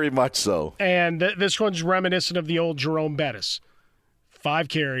 Very much so. And this one's reminiscent of the old Jerome Bettis. 5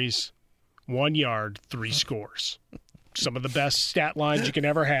 carries, 1 yard, 3 scores. Some of the best stat lines you can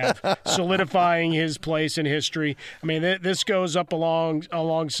ever have, solidifying his place in history. I mean, this goes up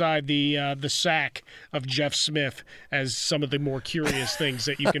alongside the sack of Jeff Smith as some of the more curious things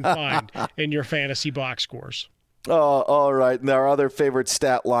that you can find in your fantasy box scores. Oh, all right. And our other favorite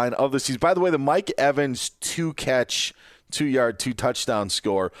stat line of the season. By the way, the Mike Evans 2-catch, 2-yard, 2-touchdown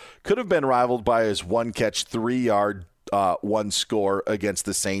score could have been rivaled by his 1-catch, 3-yard, 1 score against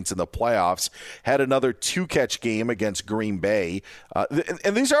the Saints in the playoffs. Had another 2-catch game against Green Bay.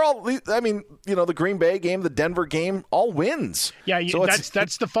 And these are all, I mean, you know, the Green Bay game, the Denver game, all wins. Yeah, so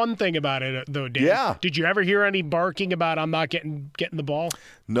that's the fun thing about it, though, Dan. Yeah. Did you ever hear any barking about I'm not getting the ball?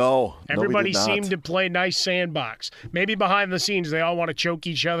 No. Everybody seemed to play nice sandbox. Maybe behind the scenes they all want to choke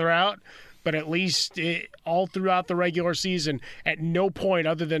each other out. But at least all throughout the regular season, at no point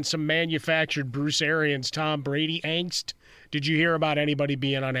other than some manufactured Bruce Arians, Tom Brady angst, did you hear about anybody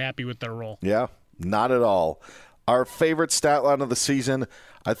being unhappy with their role? Yeah, not at all. Our favorite stat line of the season,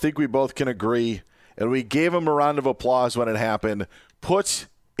 I think we both can agree, and we gave him a round of applause when it happened, put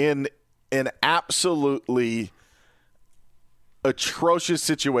in an absolutely atrocious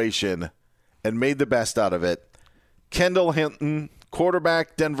situation and made the best out of it. Kendall Hinton,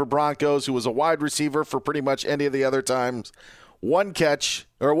 quarterback, Denver Broncos, who was a wide receiver for pretty much any of the other times. 1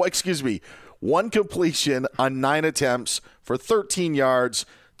 completion on 9 attempts for 13 yards,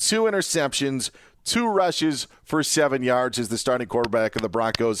 2 interceptions, 2 rushes for 7 yards as the starting quarterback of the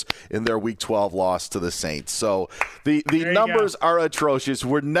Broncos in their Week 12 loss to the Saints. So the numbers are atrocious.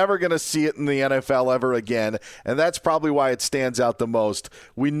 We're never going to see it in the NFL ever again, and that's probably why it stands out the most.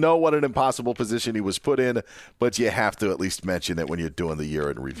 We know what an impossible position he was put in, but you have to at least mention it when you're doing the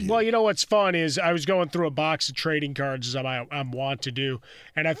year in review. Well, you know what's fun is I was going through a box of trading cards as I'm wont to do,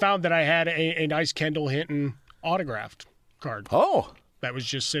 and I found that I had a nice Kendall Hinton autographed card. Oh, that was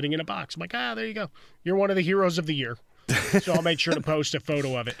just sitting in a box. I'm like, there you go. You're one of the heroes of the year. So I'll make sure to post a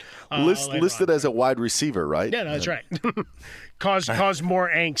photo of it. Listed as a wide receiver, right? Yeah, that's right. Cause more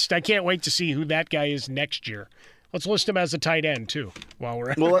angst. I can't wait to see who that guy is next year Let's list him as a tight end, too, while we're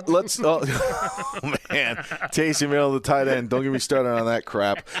at it. Well, let's – oh, man. Taysom Hill, the tight end. Don't get me started on that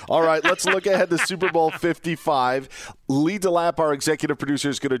crap. All right, let's look ahead to Super Bowl 55. Lee DeLapp, our executive producer,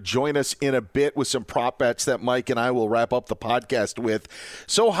 is going to join us in a bit with some prop bets that Mike and I will wrap up the podcast with.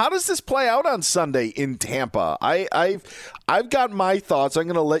 So how does this play out on Sunday in Tampa? I've got my thoughts. I'm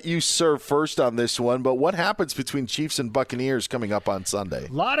going to let you serve first on this one, but what happens between Chiefs and Buccaneers coming up on Sunday?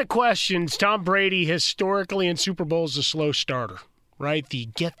 A lot of questions. Tom Brady, historically in Super Bowls, a slow starter, right? The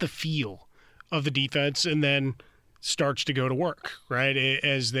get the feel of the defense and then starts to go to work, right?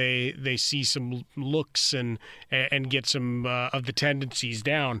 As they see some looks and get some of the tendencies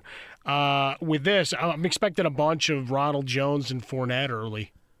down. With this, I'm expecting a bunch of Ronald Jones and Fournette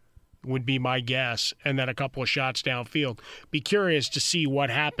early, would be my guess, and then a couple of shots downfield. Be curious to see what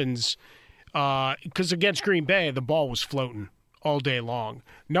happens, because against Green Bay, the ball was floating all day long.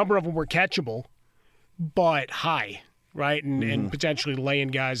 Number of them were catchable, but high, right? And potentially laying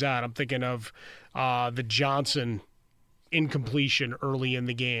guys out. I'm thinking of the Johnson incompletion early in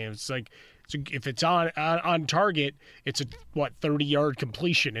the game. It's like, if it's on target, it's a 30-yard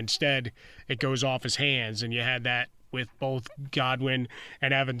completion. Instead, it goes off his hands, and you had that with both Godwin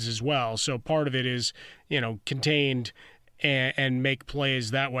and Evans as well. So part of it is, contained and make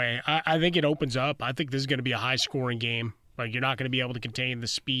plays that way. I think it opens up. I think this is going to be a high-scoring game. Like, you're not going to be able to contain the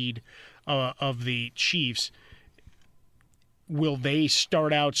speed of the Chiefs. Will they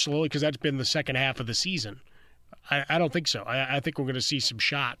start out slowly? Because that's been the second half of the season. I don't think so. I think we're going to see some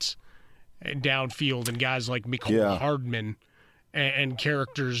shots downfield and guys like Mecole Hardman and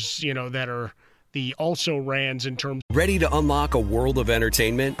characters, that are the also-rans in terms. Ready to unlock a world of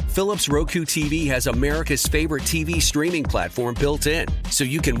entertainment? Philips Roku TV has America's favorite TV streaming platform built in. So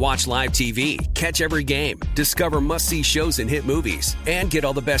you can watch live TV, catch every game, discover must-see shows and hit movies, and get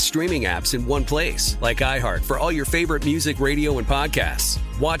all the best streaming apps in one place. Like iHeart for all your favorite music, radio, and podcasts.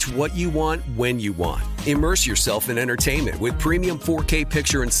 Watch what you want, when you want. Immerse yourself in entertainment with premium 4K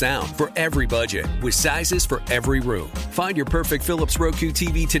picture and sound for every budget, with sizes for every room. Find your perfect Philips Roku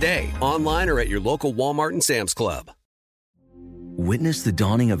TV today, online or at your local Walmart and Sam's Club. Witness the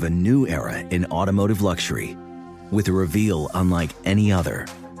dawning of a new era in automotive luxury with a reveal unlike any other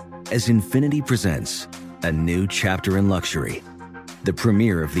as Infiniti presents a new chapter in luxury, the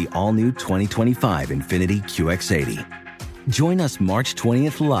premiere of the all-new 2025 Infiniti QX80. Join us March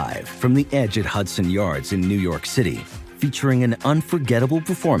 20th live from the Edge at Hudson Yards in New York City, featuring an unforgettable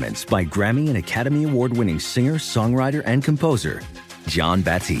performance by Grammy and Academy Award-winning singer, songwriter, and composer, Jon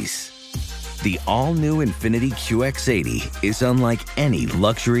Batiste. The all-new Infiniti QX80 is unlike any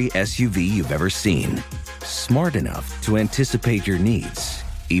luxury SUV you've ever seen. Smart enough to anticipate your needs,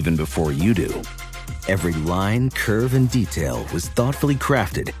 even before you do. Every line, curve, and detail was thoughtfully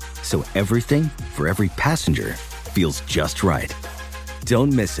crafted, so everything for every passenger feels just right.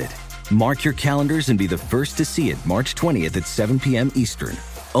 Don't miss it. Mark your calendars and be the first to see it March 20th at 7 p.m. Eastern,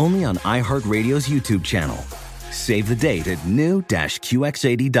 only on iHeartRadio's YouTube channel. Save the date at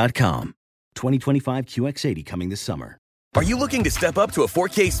new-QX80.com. 2025 QX80 coming this summer. Are you looking to step up to a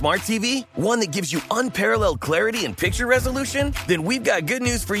 4K smart TV? One that gives you unparalleled clarity and picture resolution? Then we've got good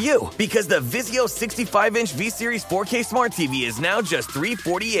news for you, because the Vizio 65-inch V-Series 4K smart TV is now just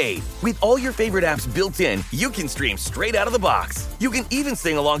 $348. With all your favorite apps built in, you can stream straight out of the box. You can even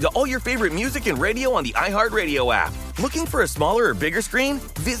sing along to all your favorite music and radio on the iHeartRadio app. Looking for a smaller or bigger screen?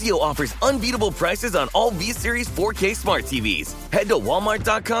 Vizio offers unbeatable prices on all V-Series 4K smart TVs. Head to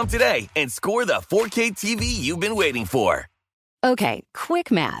Walmart.com today and score the 4K TV you've been waiting for. Okay, quick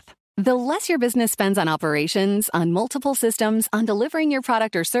math. The less your business spends on operations, on multiple systems, on delivering your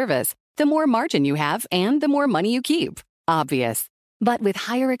product or service, the more margin you have and the more money you keep. Obvious. But with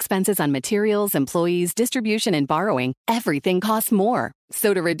higher expenses on materials, employees, distribution, and borrowing, everything costs more.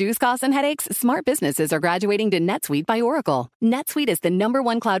 So to reduce costs and headaches, smart businesses are graduating to NetSuite by Oracle. NetSuite is the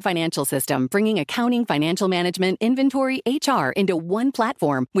 #1 cloud financial system, bringing accounting, financial management, inventory, HR into one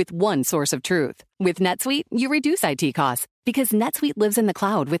platform with one source of truth. With NetSuite, you reduce IT costs because NetSuite lives in the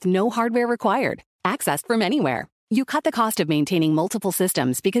cloud with no hardware required, accessed from anywhere. You cut the cost of maintaining multiple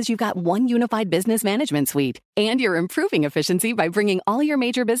systems because you've got one unified business management suite. And you're improving efficiency by bringing all your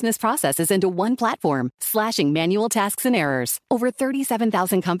major business processes into one platform, slashing manual tasks and errors. Over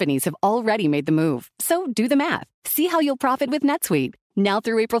 37,000 companies have already made the move. So do the math. See how you'll profit with NetSuite. Now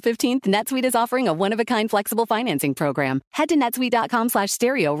through April 15th, NetSuite is offering a one-of-a-kind flexible financing program. Head to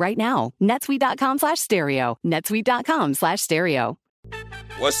netsuite.com/stereo right now. netsuite.com/stereo. netsuite.com/stereo.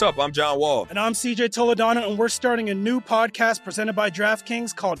 What's up? I'm John Wall. And I'm CJ Toledano, and we're starting a new podcast presented by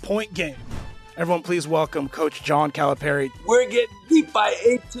DraftKings called Point Game. Everyone, please welcome Coach John Calipari. We're getting beat by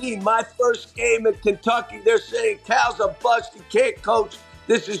 18. My first game in Kentucky, they're saying Cal's a bust. He can't coach.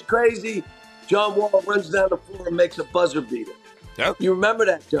 This is crazy. John Wall runs down the floor and makes a buzzer beater. Yep. You remember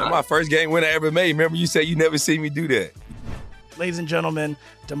that, John? That's my first game win I ever made. Remember you said you never seen me do that. Ladies and gentlemen,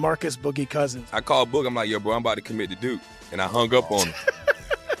 DeMarcus Boogie Cousins. I called Book. I'm like, yo, bro, I'm about to commit to Duke. And I hung up on him.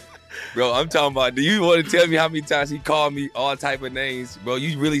 Bro, I'm talking about, do you want to tell me how many times he called me all type of names? Bro,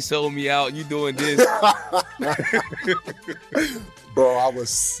 you really sold me out. You doing this. Bro, I was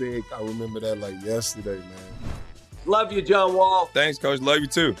sick. I remember that like yesterday, man. Love you, John Wall. Thanks, Coach. Love you,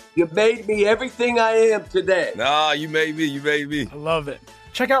 too. You made me everything I am today. Nah, you made me. You made me. I love it.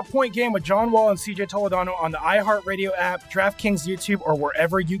 Check out Point Game with John Wall and CJ Toledano on the iHeartRadio app, DraftKings YouTube, or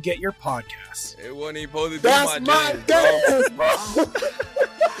wherever you get your podcasts. It wasn't even supposed to be That's my dance, bro.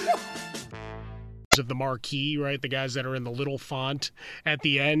 Of the marquee, right? The guys that are in the little font at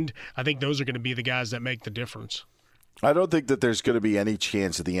the end. I think those are going to be the guys that make the difference. I don't think that there's going to be any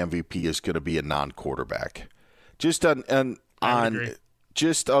chance that the MVP is going to be a non-quarterback. Just on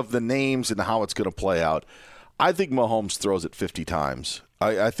just of the names and how it's going to play out. I think Mahomes throws it 50 times.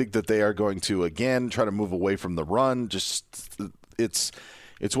 I think that they are going to, again, try to move away from the run. Just it's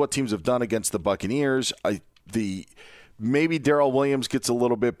what teams have done against the Buccaneers. Maybe Darrell Williams gets a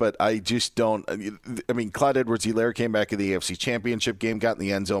little bit, but I just don't. I mean, Clyde Edwards-Helaire came back in the AFC Championship game, got in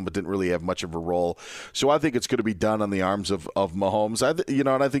the end zone, but didn't really have much of a role. So I think it's going to be done on the arms of Mahomes.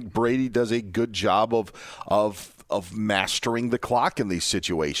 And I think Brady does a good job of mastering the clock in these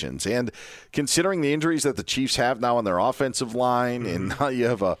situations. And considering the injuries that the Chiefs have now on their offensive line, and now you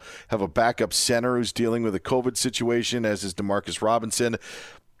have a backup center who's dealing with a COVID situation, as is Demarcus Robinson.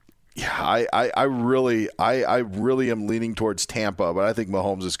 Yeah, I really am leaning towards Tampa, but I think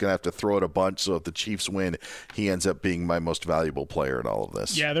Mahomes is going to have to throw it a bunch. So if the Chiefs win, he ends up being my most valuable player in all of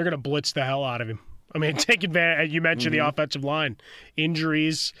this. Yeah, they're going to blitz the hell out of him. I mean, take advantage. You mentioned the offensive line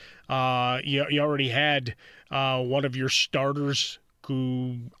injuries. You already had one of your starters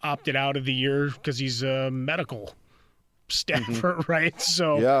who opted out of the year because he's medical. Stafford, right?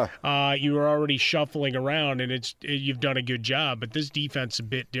 So you were already shuffling around, and you've done a good job. But this defense is a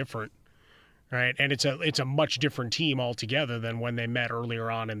bit different, right? And it's a much different team altogether than when they met earlier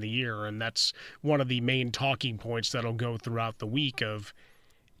on in the year. And that's one of the main talking points that'll go throughout the week of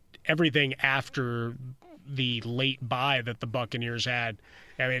everything after the late bye that the Buccaneers had.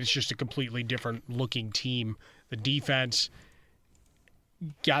 I mean, it's just a completely different looking team. The defense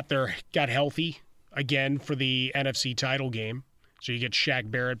got healthy again for the NFC title game. So you get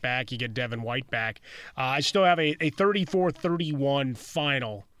Shaq Barrett back, you get Devin White back. I still have a 34-31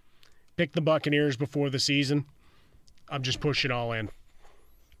 final. Pick the Buccaneers before the season. I'm just pushing all in.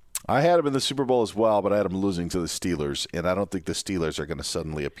 I had them in the Super Bowl as well, but I had them losing to the Steelers, and I don't think the Steelers are going to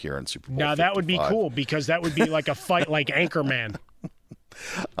suddenly appear in Super Bowl 55. Now, that would be cool because that would be like a fight like Anchorman.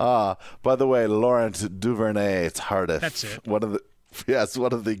 By the way, Laurent Duvernay, it's Hardif. That's it. Yes,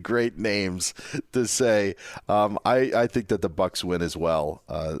 one of the great names to say. I think that the Bucs win as well.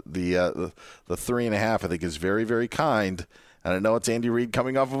 The 3.5, I think, is very, very kind. And I know it's Andy Reid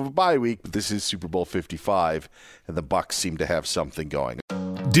coming off of a bye week, but this is Super Bowl 55, and the Bucs seem to have something going.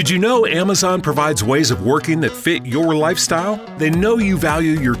 Did you know Amazon provides ways of working that fit your lifestyle? They know you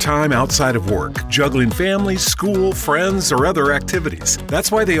value your time outside of work, juggling family, school, friends, or other activities. That's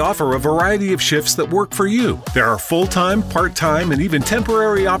why they offer a variety of shifts that work for you. There are full-time, part-time, and even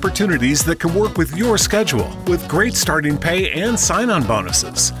temporary opportunities that can work with your schedule, with great starting pay and sign-on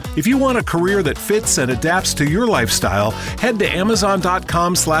bonuses. If you want a career that fits and adapts to your lifestyle, head to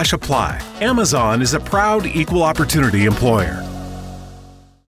Amazon.com/apply. Amazon is a proud equal opportunity employer.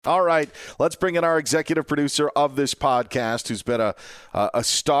 All right, let's bring in our executive producer of this podcast, who's been a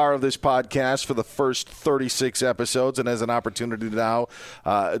star of this podcast for the first 36 episodes and has an opportunity now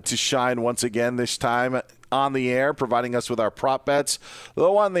to shine once again, this time on the air, providing us with our prop bets, the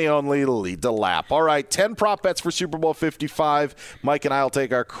one, the only Lee DeLapp. All right, 10 prop bets for Super Bowl 55. Mike and I will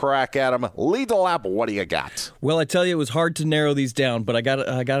take our crack at them. Lee DeLapp, what do you got? Well, I tell you, it was hard to narrow these down, but I got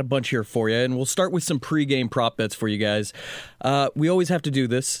a bunch here for you, and we'll start with some pregame prop bets for you guys. We always have to do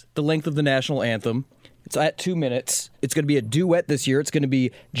this. The length of the national anthem. It's at 2 minutes. It's going to be a duet this year. It's going to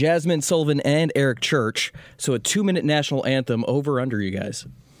be Jasmine Sullivan and Eric Church. So a 2-minute national anthem, over under, you guys.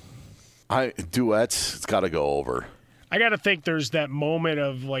 Duets, it's got to go over. I got to think there's that moment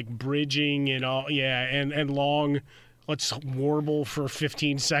of like bridging and all, and long. Let's warble for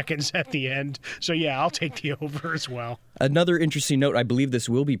 15 seconds at the end. So yeah, I'll take the over as well. Another interesting note: I believe this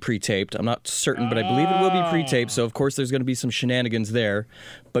will be pre-taped. I'm not certain, but I believe it will be pre-taped. So of course, there's going to be some shenanigans there.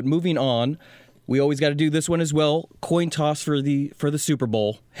 But moving on, we always got to do this one as well. Coin toss for the Super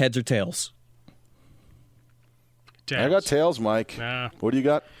Bowl: heads or tails. Tails. I got tails, Mike. What do you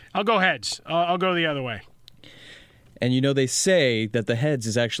got? I'll go heads. I'll go the other way. And they say that the heads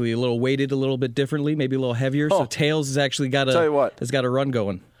is actually a little weighted a little bit differently, maybe a little heavier. So tails has actually got a run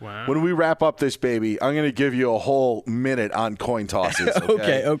going. Wow. When we wrap up this baby, I'm going to give you a whole minute on coin tosses.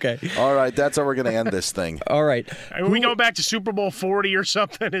 Okay. All right, that's how we're going to end this thing. All right. Are we going back to Super Bowl 40 or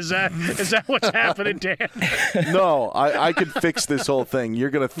something? Is that what's happening, Dan? No, I can fix this whole thing. You're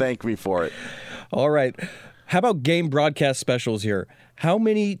going to thank me for it. All right. How about game broadcast specials here? How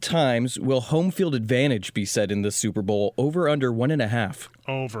many times will home field advantage be said in the Super Bowl? Over, under 1.5?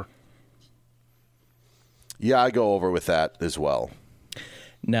 Over. Yeah, I go over with that as well.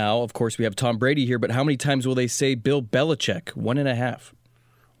 Now, of course, we have Tom Brady here, but how many times will they say Bill Belichick? 1.5?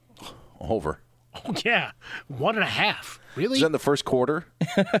 Over. Oh, yeah. 1.5. Really? Is that in the first quarter?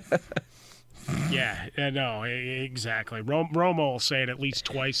 Yeah, no, exactly. Romo will say it at least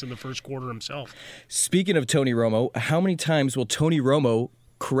twice in the first quarter himself. Speaking of Tony Romo, how many times will Tony Romo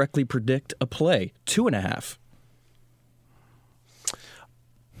correctly predict a play? 2.5.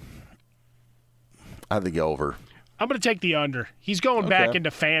 I think over. I'm going to take the under. He's going back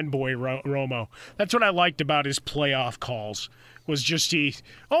into fanboy Romo. That's what I liked about his playoff calls, was just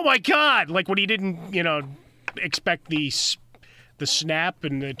oh my God, like when he didn't, expect the snap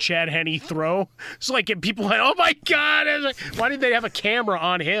and the Chad Henne throw. It's like people like, oh my God, why did they have a camera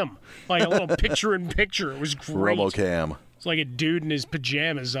on him? Like a little picture-in-picture. It was great. RomoCam. It's like a dude in his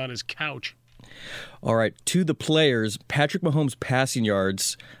pajamas on his couch. All right, to the players, Patrick Mahomes' passing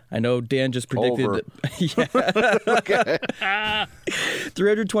yards. I know Dan just predicted. Over. Okay.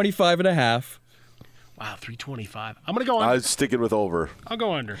 325.5. Wow, 325. I'm going to go under. I was sticking with over. I'll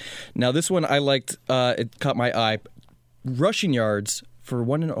go under. Now, this one I liked. It caught my eye. Rushing yards for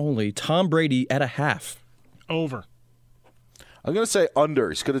one and only Tom Brady at 0.5. Over. I'm going to say under.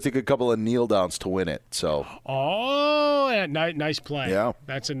 He's going to take a couple of kneel downs to win it. So. Oh, yeah, nice play. Yeah.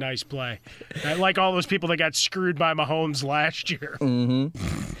 That's a nice play. I like all those people that got screwed by Mahomes last year.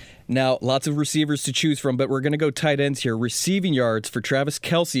 Mm-hmm. Now, lots of receivers to choose from, but we're going to go tight ends here. Receiving yards for Travis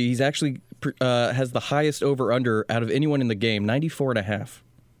Kelce. He's actually has the highest over-under out of anyone in the game, 94.5.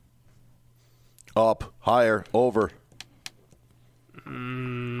 Up, higher, over.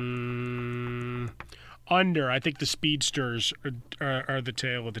 Under. I think the speedsters are the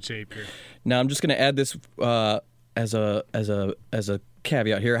tail of the tape here. Now I'm just going to add this as a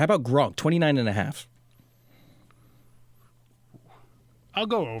caveat here. How about Gronk? 29.5. I'll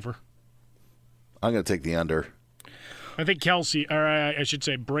go over. I'm going to take the under. I think Kelce, or I should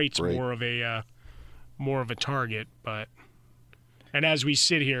say, Brate's more of a target, but. And as we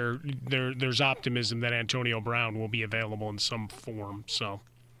sit here, there's optimism that Antonio Brown will be available in some form. So,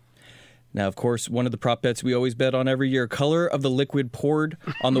 now, of course, one of the prop bets we always bet on every year: color of the liquid poured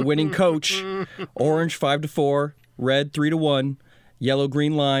on the winning coach. Orange 5-4, red 3-1, yellow,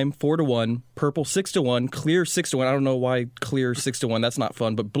 green, lime 4-1, purple 6-1, clear 6-1. I don't know why clear 6-1. That's not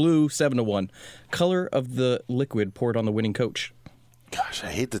fun. But blue 7-1. Color of the liquid poured on the winning coach. Gosh,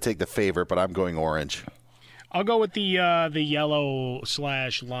 I hate to take the favorite, but I'm going orange. I'll go with the yellow /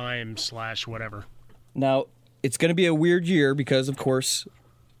 lime / whatever. Now, it's going to be a weird year because, of course,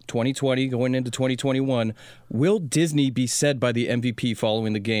 2020 going into 2021. Will Disney be said by the MVP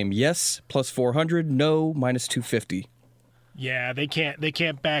following the game? Yes, +400. No, -250. Yeah, they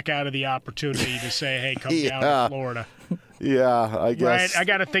can't back out of the opportunity to say, hey, come down to Florida. Yeah, I guess. Right? I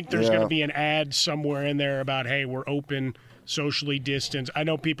got to think there's going to be an ad somewhere in there about, hey, we're open, socially distanced. I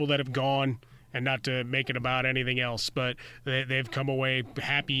know people that have gone, and not to make it about anything else, but they've come away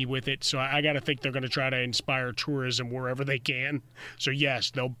happy with it. So I got to think they're going to try to inspire tourism wherever they can. So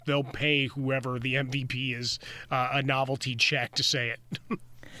yes, they'll pay whoever the MVP is a novelty check to say it.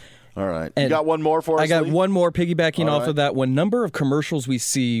 All right. And you got one more for us? I got Lee? one more piggybacking All off of that one. Number of commercials we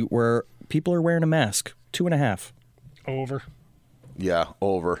see where people are wearing a mask. 2.5. Over. Yeah,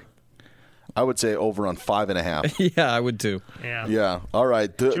 over. I would say over on 5.5. Yeah, I would too. Yeah. All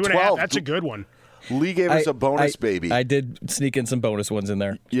right. 2.5. That's a good one. Lee gave us a bonus, baby. I did sneak in some bonus ones in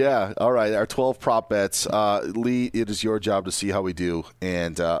there. Yeah. All right. Our 12 prop bets. Lee, it is your job to see how we do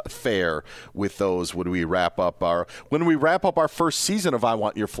and fare with those when we wrap up our first season of I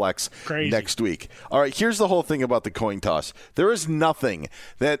Want Your Flex next week. All right. Here's the whole thing about the coin toss. There is nothing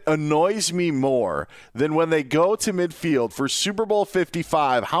that annoys me more than when they go to midfield for Super Bowl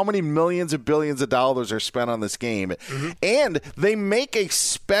 55. How many millions of billions of dollars are spent on this game, and they make a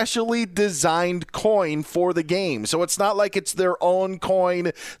specially designed coin for the game. So it's not like it's their own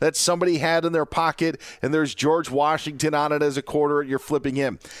coin that somebody had in their pocket and there's George Washington on it as a quarter and you're flipping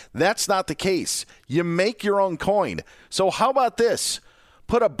him. That's not the case. You make your own coin. So how about this?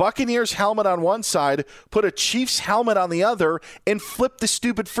 put a Buccaneers helmet on one side, put a Chiefs helmet on the other, and flip the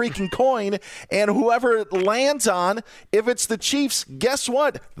stupid freaking coin. And whoever it lands on, if it's the Chiefs, guess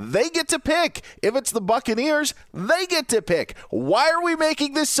what? They get to pick. If it's the Buccaneers, they get to pick. Why are we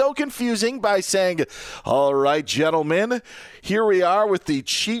making this so confusing by saying, all right, gentlemen, here we are with the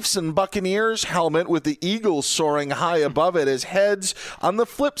Chiefs and Buccaneers helmet with the Eagles soaring high above it as heads. On the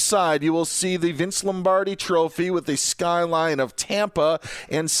flip side, you will see the Vince Lombardi trophy with the skyline of Tampa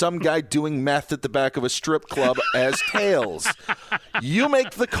and some guy doing meth at the back of a strip club as tails. You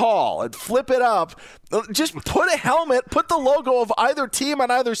make the call and flip it up. Just put a helmet, put the logo of either team on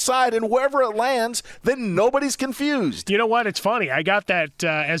either side, and wherever it lands, then nobody's confused. You know what? It's funny. I got that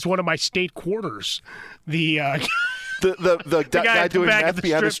as one of my state quarters. The guy doing meth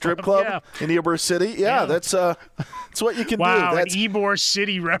behind a strip club in Ybor City. Yeah, that's what you can do. Wow, an Ybor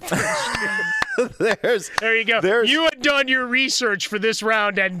City reference. There you go. You had done your research for this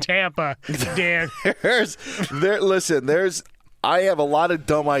round in Tampa, Dan. I have a lot of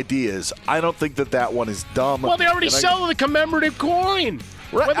dumb ideas. I don't think that one is dumb. Well, they already sell the commemorative coin.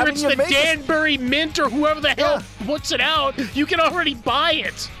 Right, Whether it's the Danbury Mint or whoever the hell puts it out, you can already buy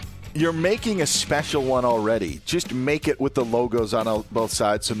it. You're making a special one already. Just make it with the logos on both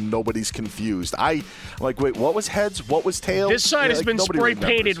sides so nobody's confused. I'm like, wait, what was heads? What was tails? This side has been spray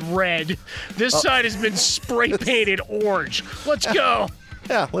painted red. This side has been spray painted orange. Let's go.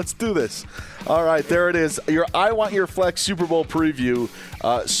 Yeah, let's do this. All right, there it is. Your I Want Your Flex Super Bowl preview,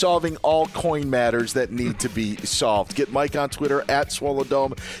 solving all coin matters that need to be solved. Get Mike on Twitter at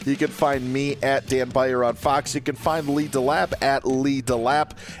Swallowdome. You can find me at Dan Beyer on Fox. You can find Lee DeLapp at Lee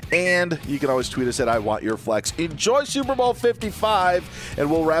DeLapp. And you can always tweet us at I Want Your Flex. Enjoy Super Bowl 55,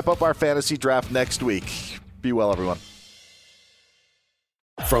 and we'll wrap up our fantasy draft next week. Be well, everyone.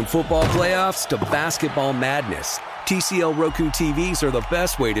 From football playoffs to basketball madness, TCL Roku TVs are the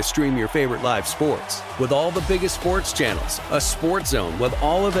best way to stream your favorite live sports. With all the biggest sports channels, a sports zone with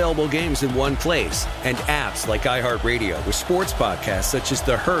all available games in one place, and apps like iHeartRadio with sports podcasts such as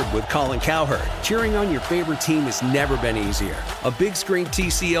The Herd with Colin Cowherd. Cheering on your favorite team has never been easier. A big screen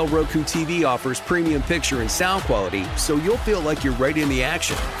TCL Roku TV offers premium picture and sound quality, so you'll feel like you're right in the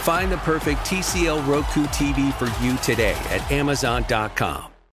action. Find the perfect TCL Roku TV for you today at Amazon.com.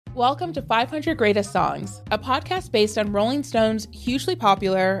 Welcome to 500 Greatest Songs, a podcast based on Rolling Stone's hugely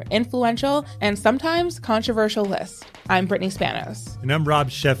popular, influential, and sometimes controversial list. I'm Brittany Spanos. And I'm Rob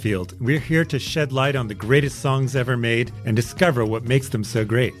Sheffield. We're here to shed light on the greatest songs ever made and discover what makes them so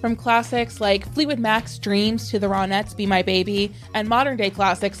great. From classics like Fleetwood Mac's Dreams to the Ronettes' Be My Baby, and modern-day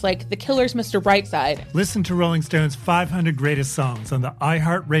classics like The Killers' Mr. Brightside. Listen to Rolling Stone's 500 Greatest Songs on the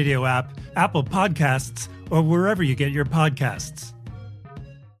iHeartRadio app, Apple Podcasts, or wherever you get your podcasts.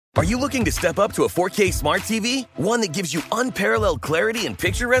 Are you looking to step up to a 4K smart TV? One that gives you unparalleled clarity and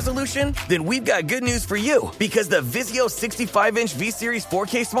picture resolution? Then we've got good news for you, because the Vizio 65-inch V-Series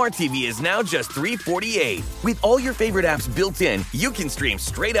 4K smart TV is now just $348. With all your favorite apps built in, you can stream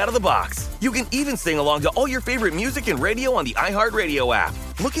straight out of the box. You can even sing along to all your favorite music and radio on the iHeartRadio app.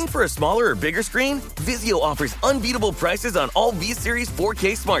 Looking for a smaller or bigger screen? Vizio offers unbeatable prices on all V-Series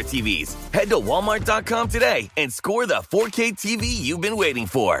 4K smart TVs. Head to Walmart.com today and score the 4K TV you've been waiting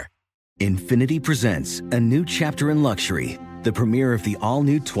for. Infiniti presents a new chapter in luxury, the premiere of the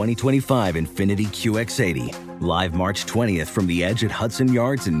all-new 2025 Infiniti QX80, live March 20th from the Edge at Hudson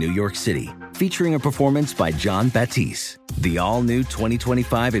Yards in New York City, featuring a performance by John Batiste. The all-new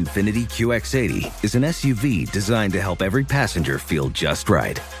 2025 Infiniti QX80 is an SUV designed to help every passenger feel just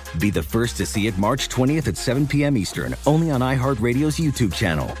right. Be the first to see it March 20th at 7 p.m. Eastern, only on iHeartRadio's YouTube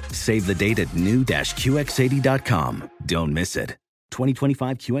channel. Save the date at new-QX80.com. Don't miss it.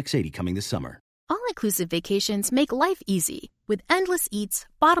 2025 QX80 coming this summer. All-inclusive vacations make life easy with endless eats,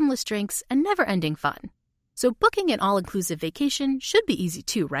 bottomless drinks, and never-ending fun. So booking an all-inclusive vacation should be easy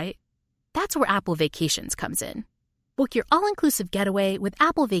too, right? That's where Apple Vacations comes in. Book your all-inclusive getaway with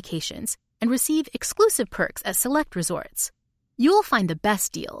Apple Vacations and receive exclusive perks at select resorts. You'll find the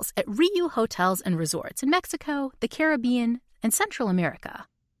best deals at Riu Hotels and Resorts in Mexico, the Caribbean, and Central America.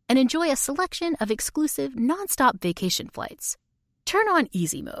 And enjoy a selection of exclusive non-stop vacation flights. Turn on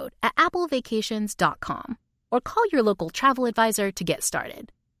easy mode at applevacations.com or call your local travel advisor to get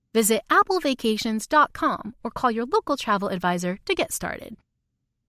started. Visit applevacations.com or call your local travel advisor to get started.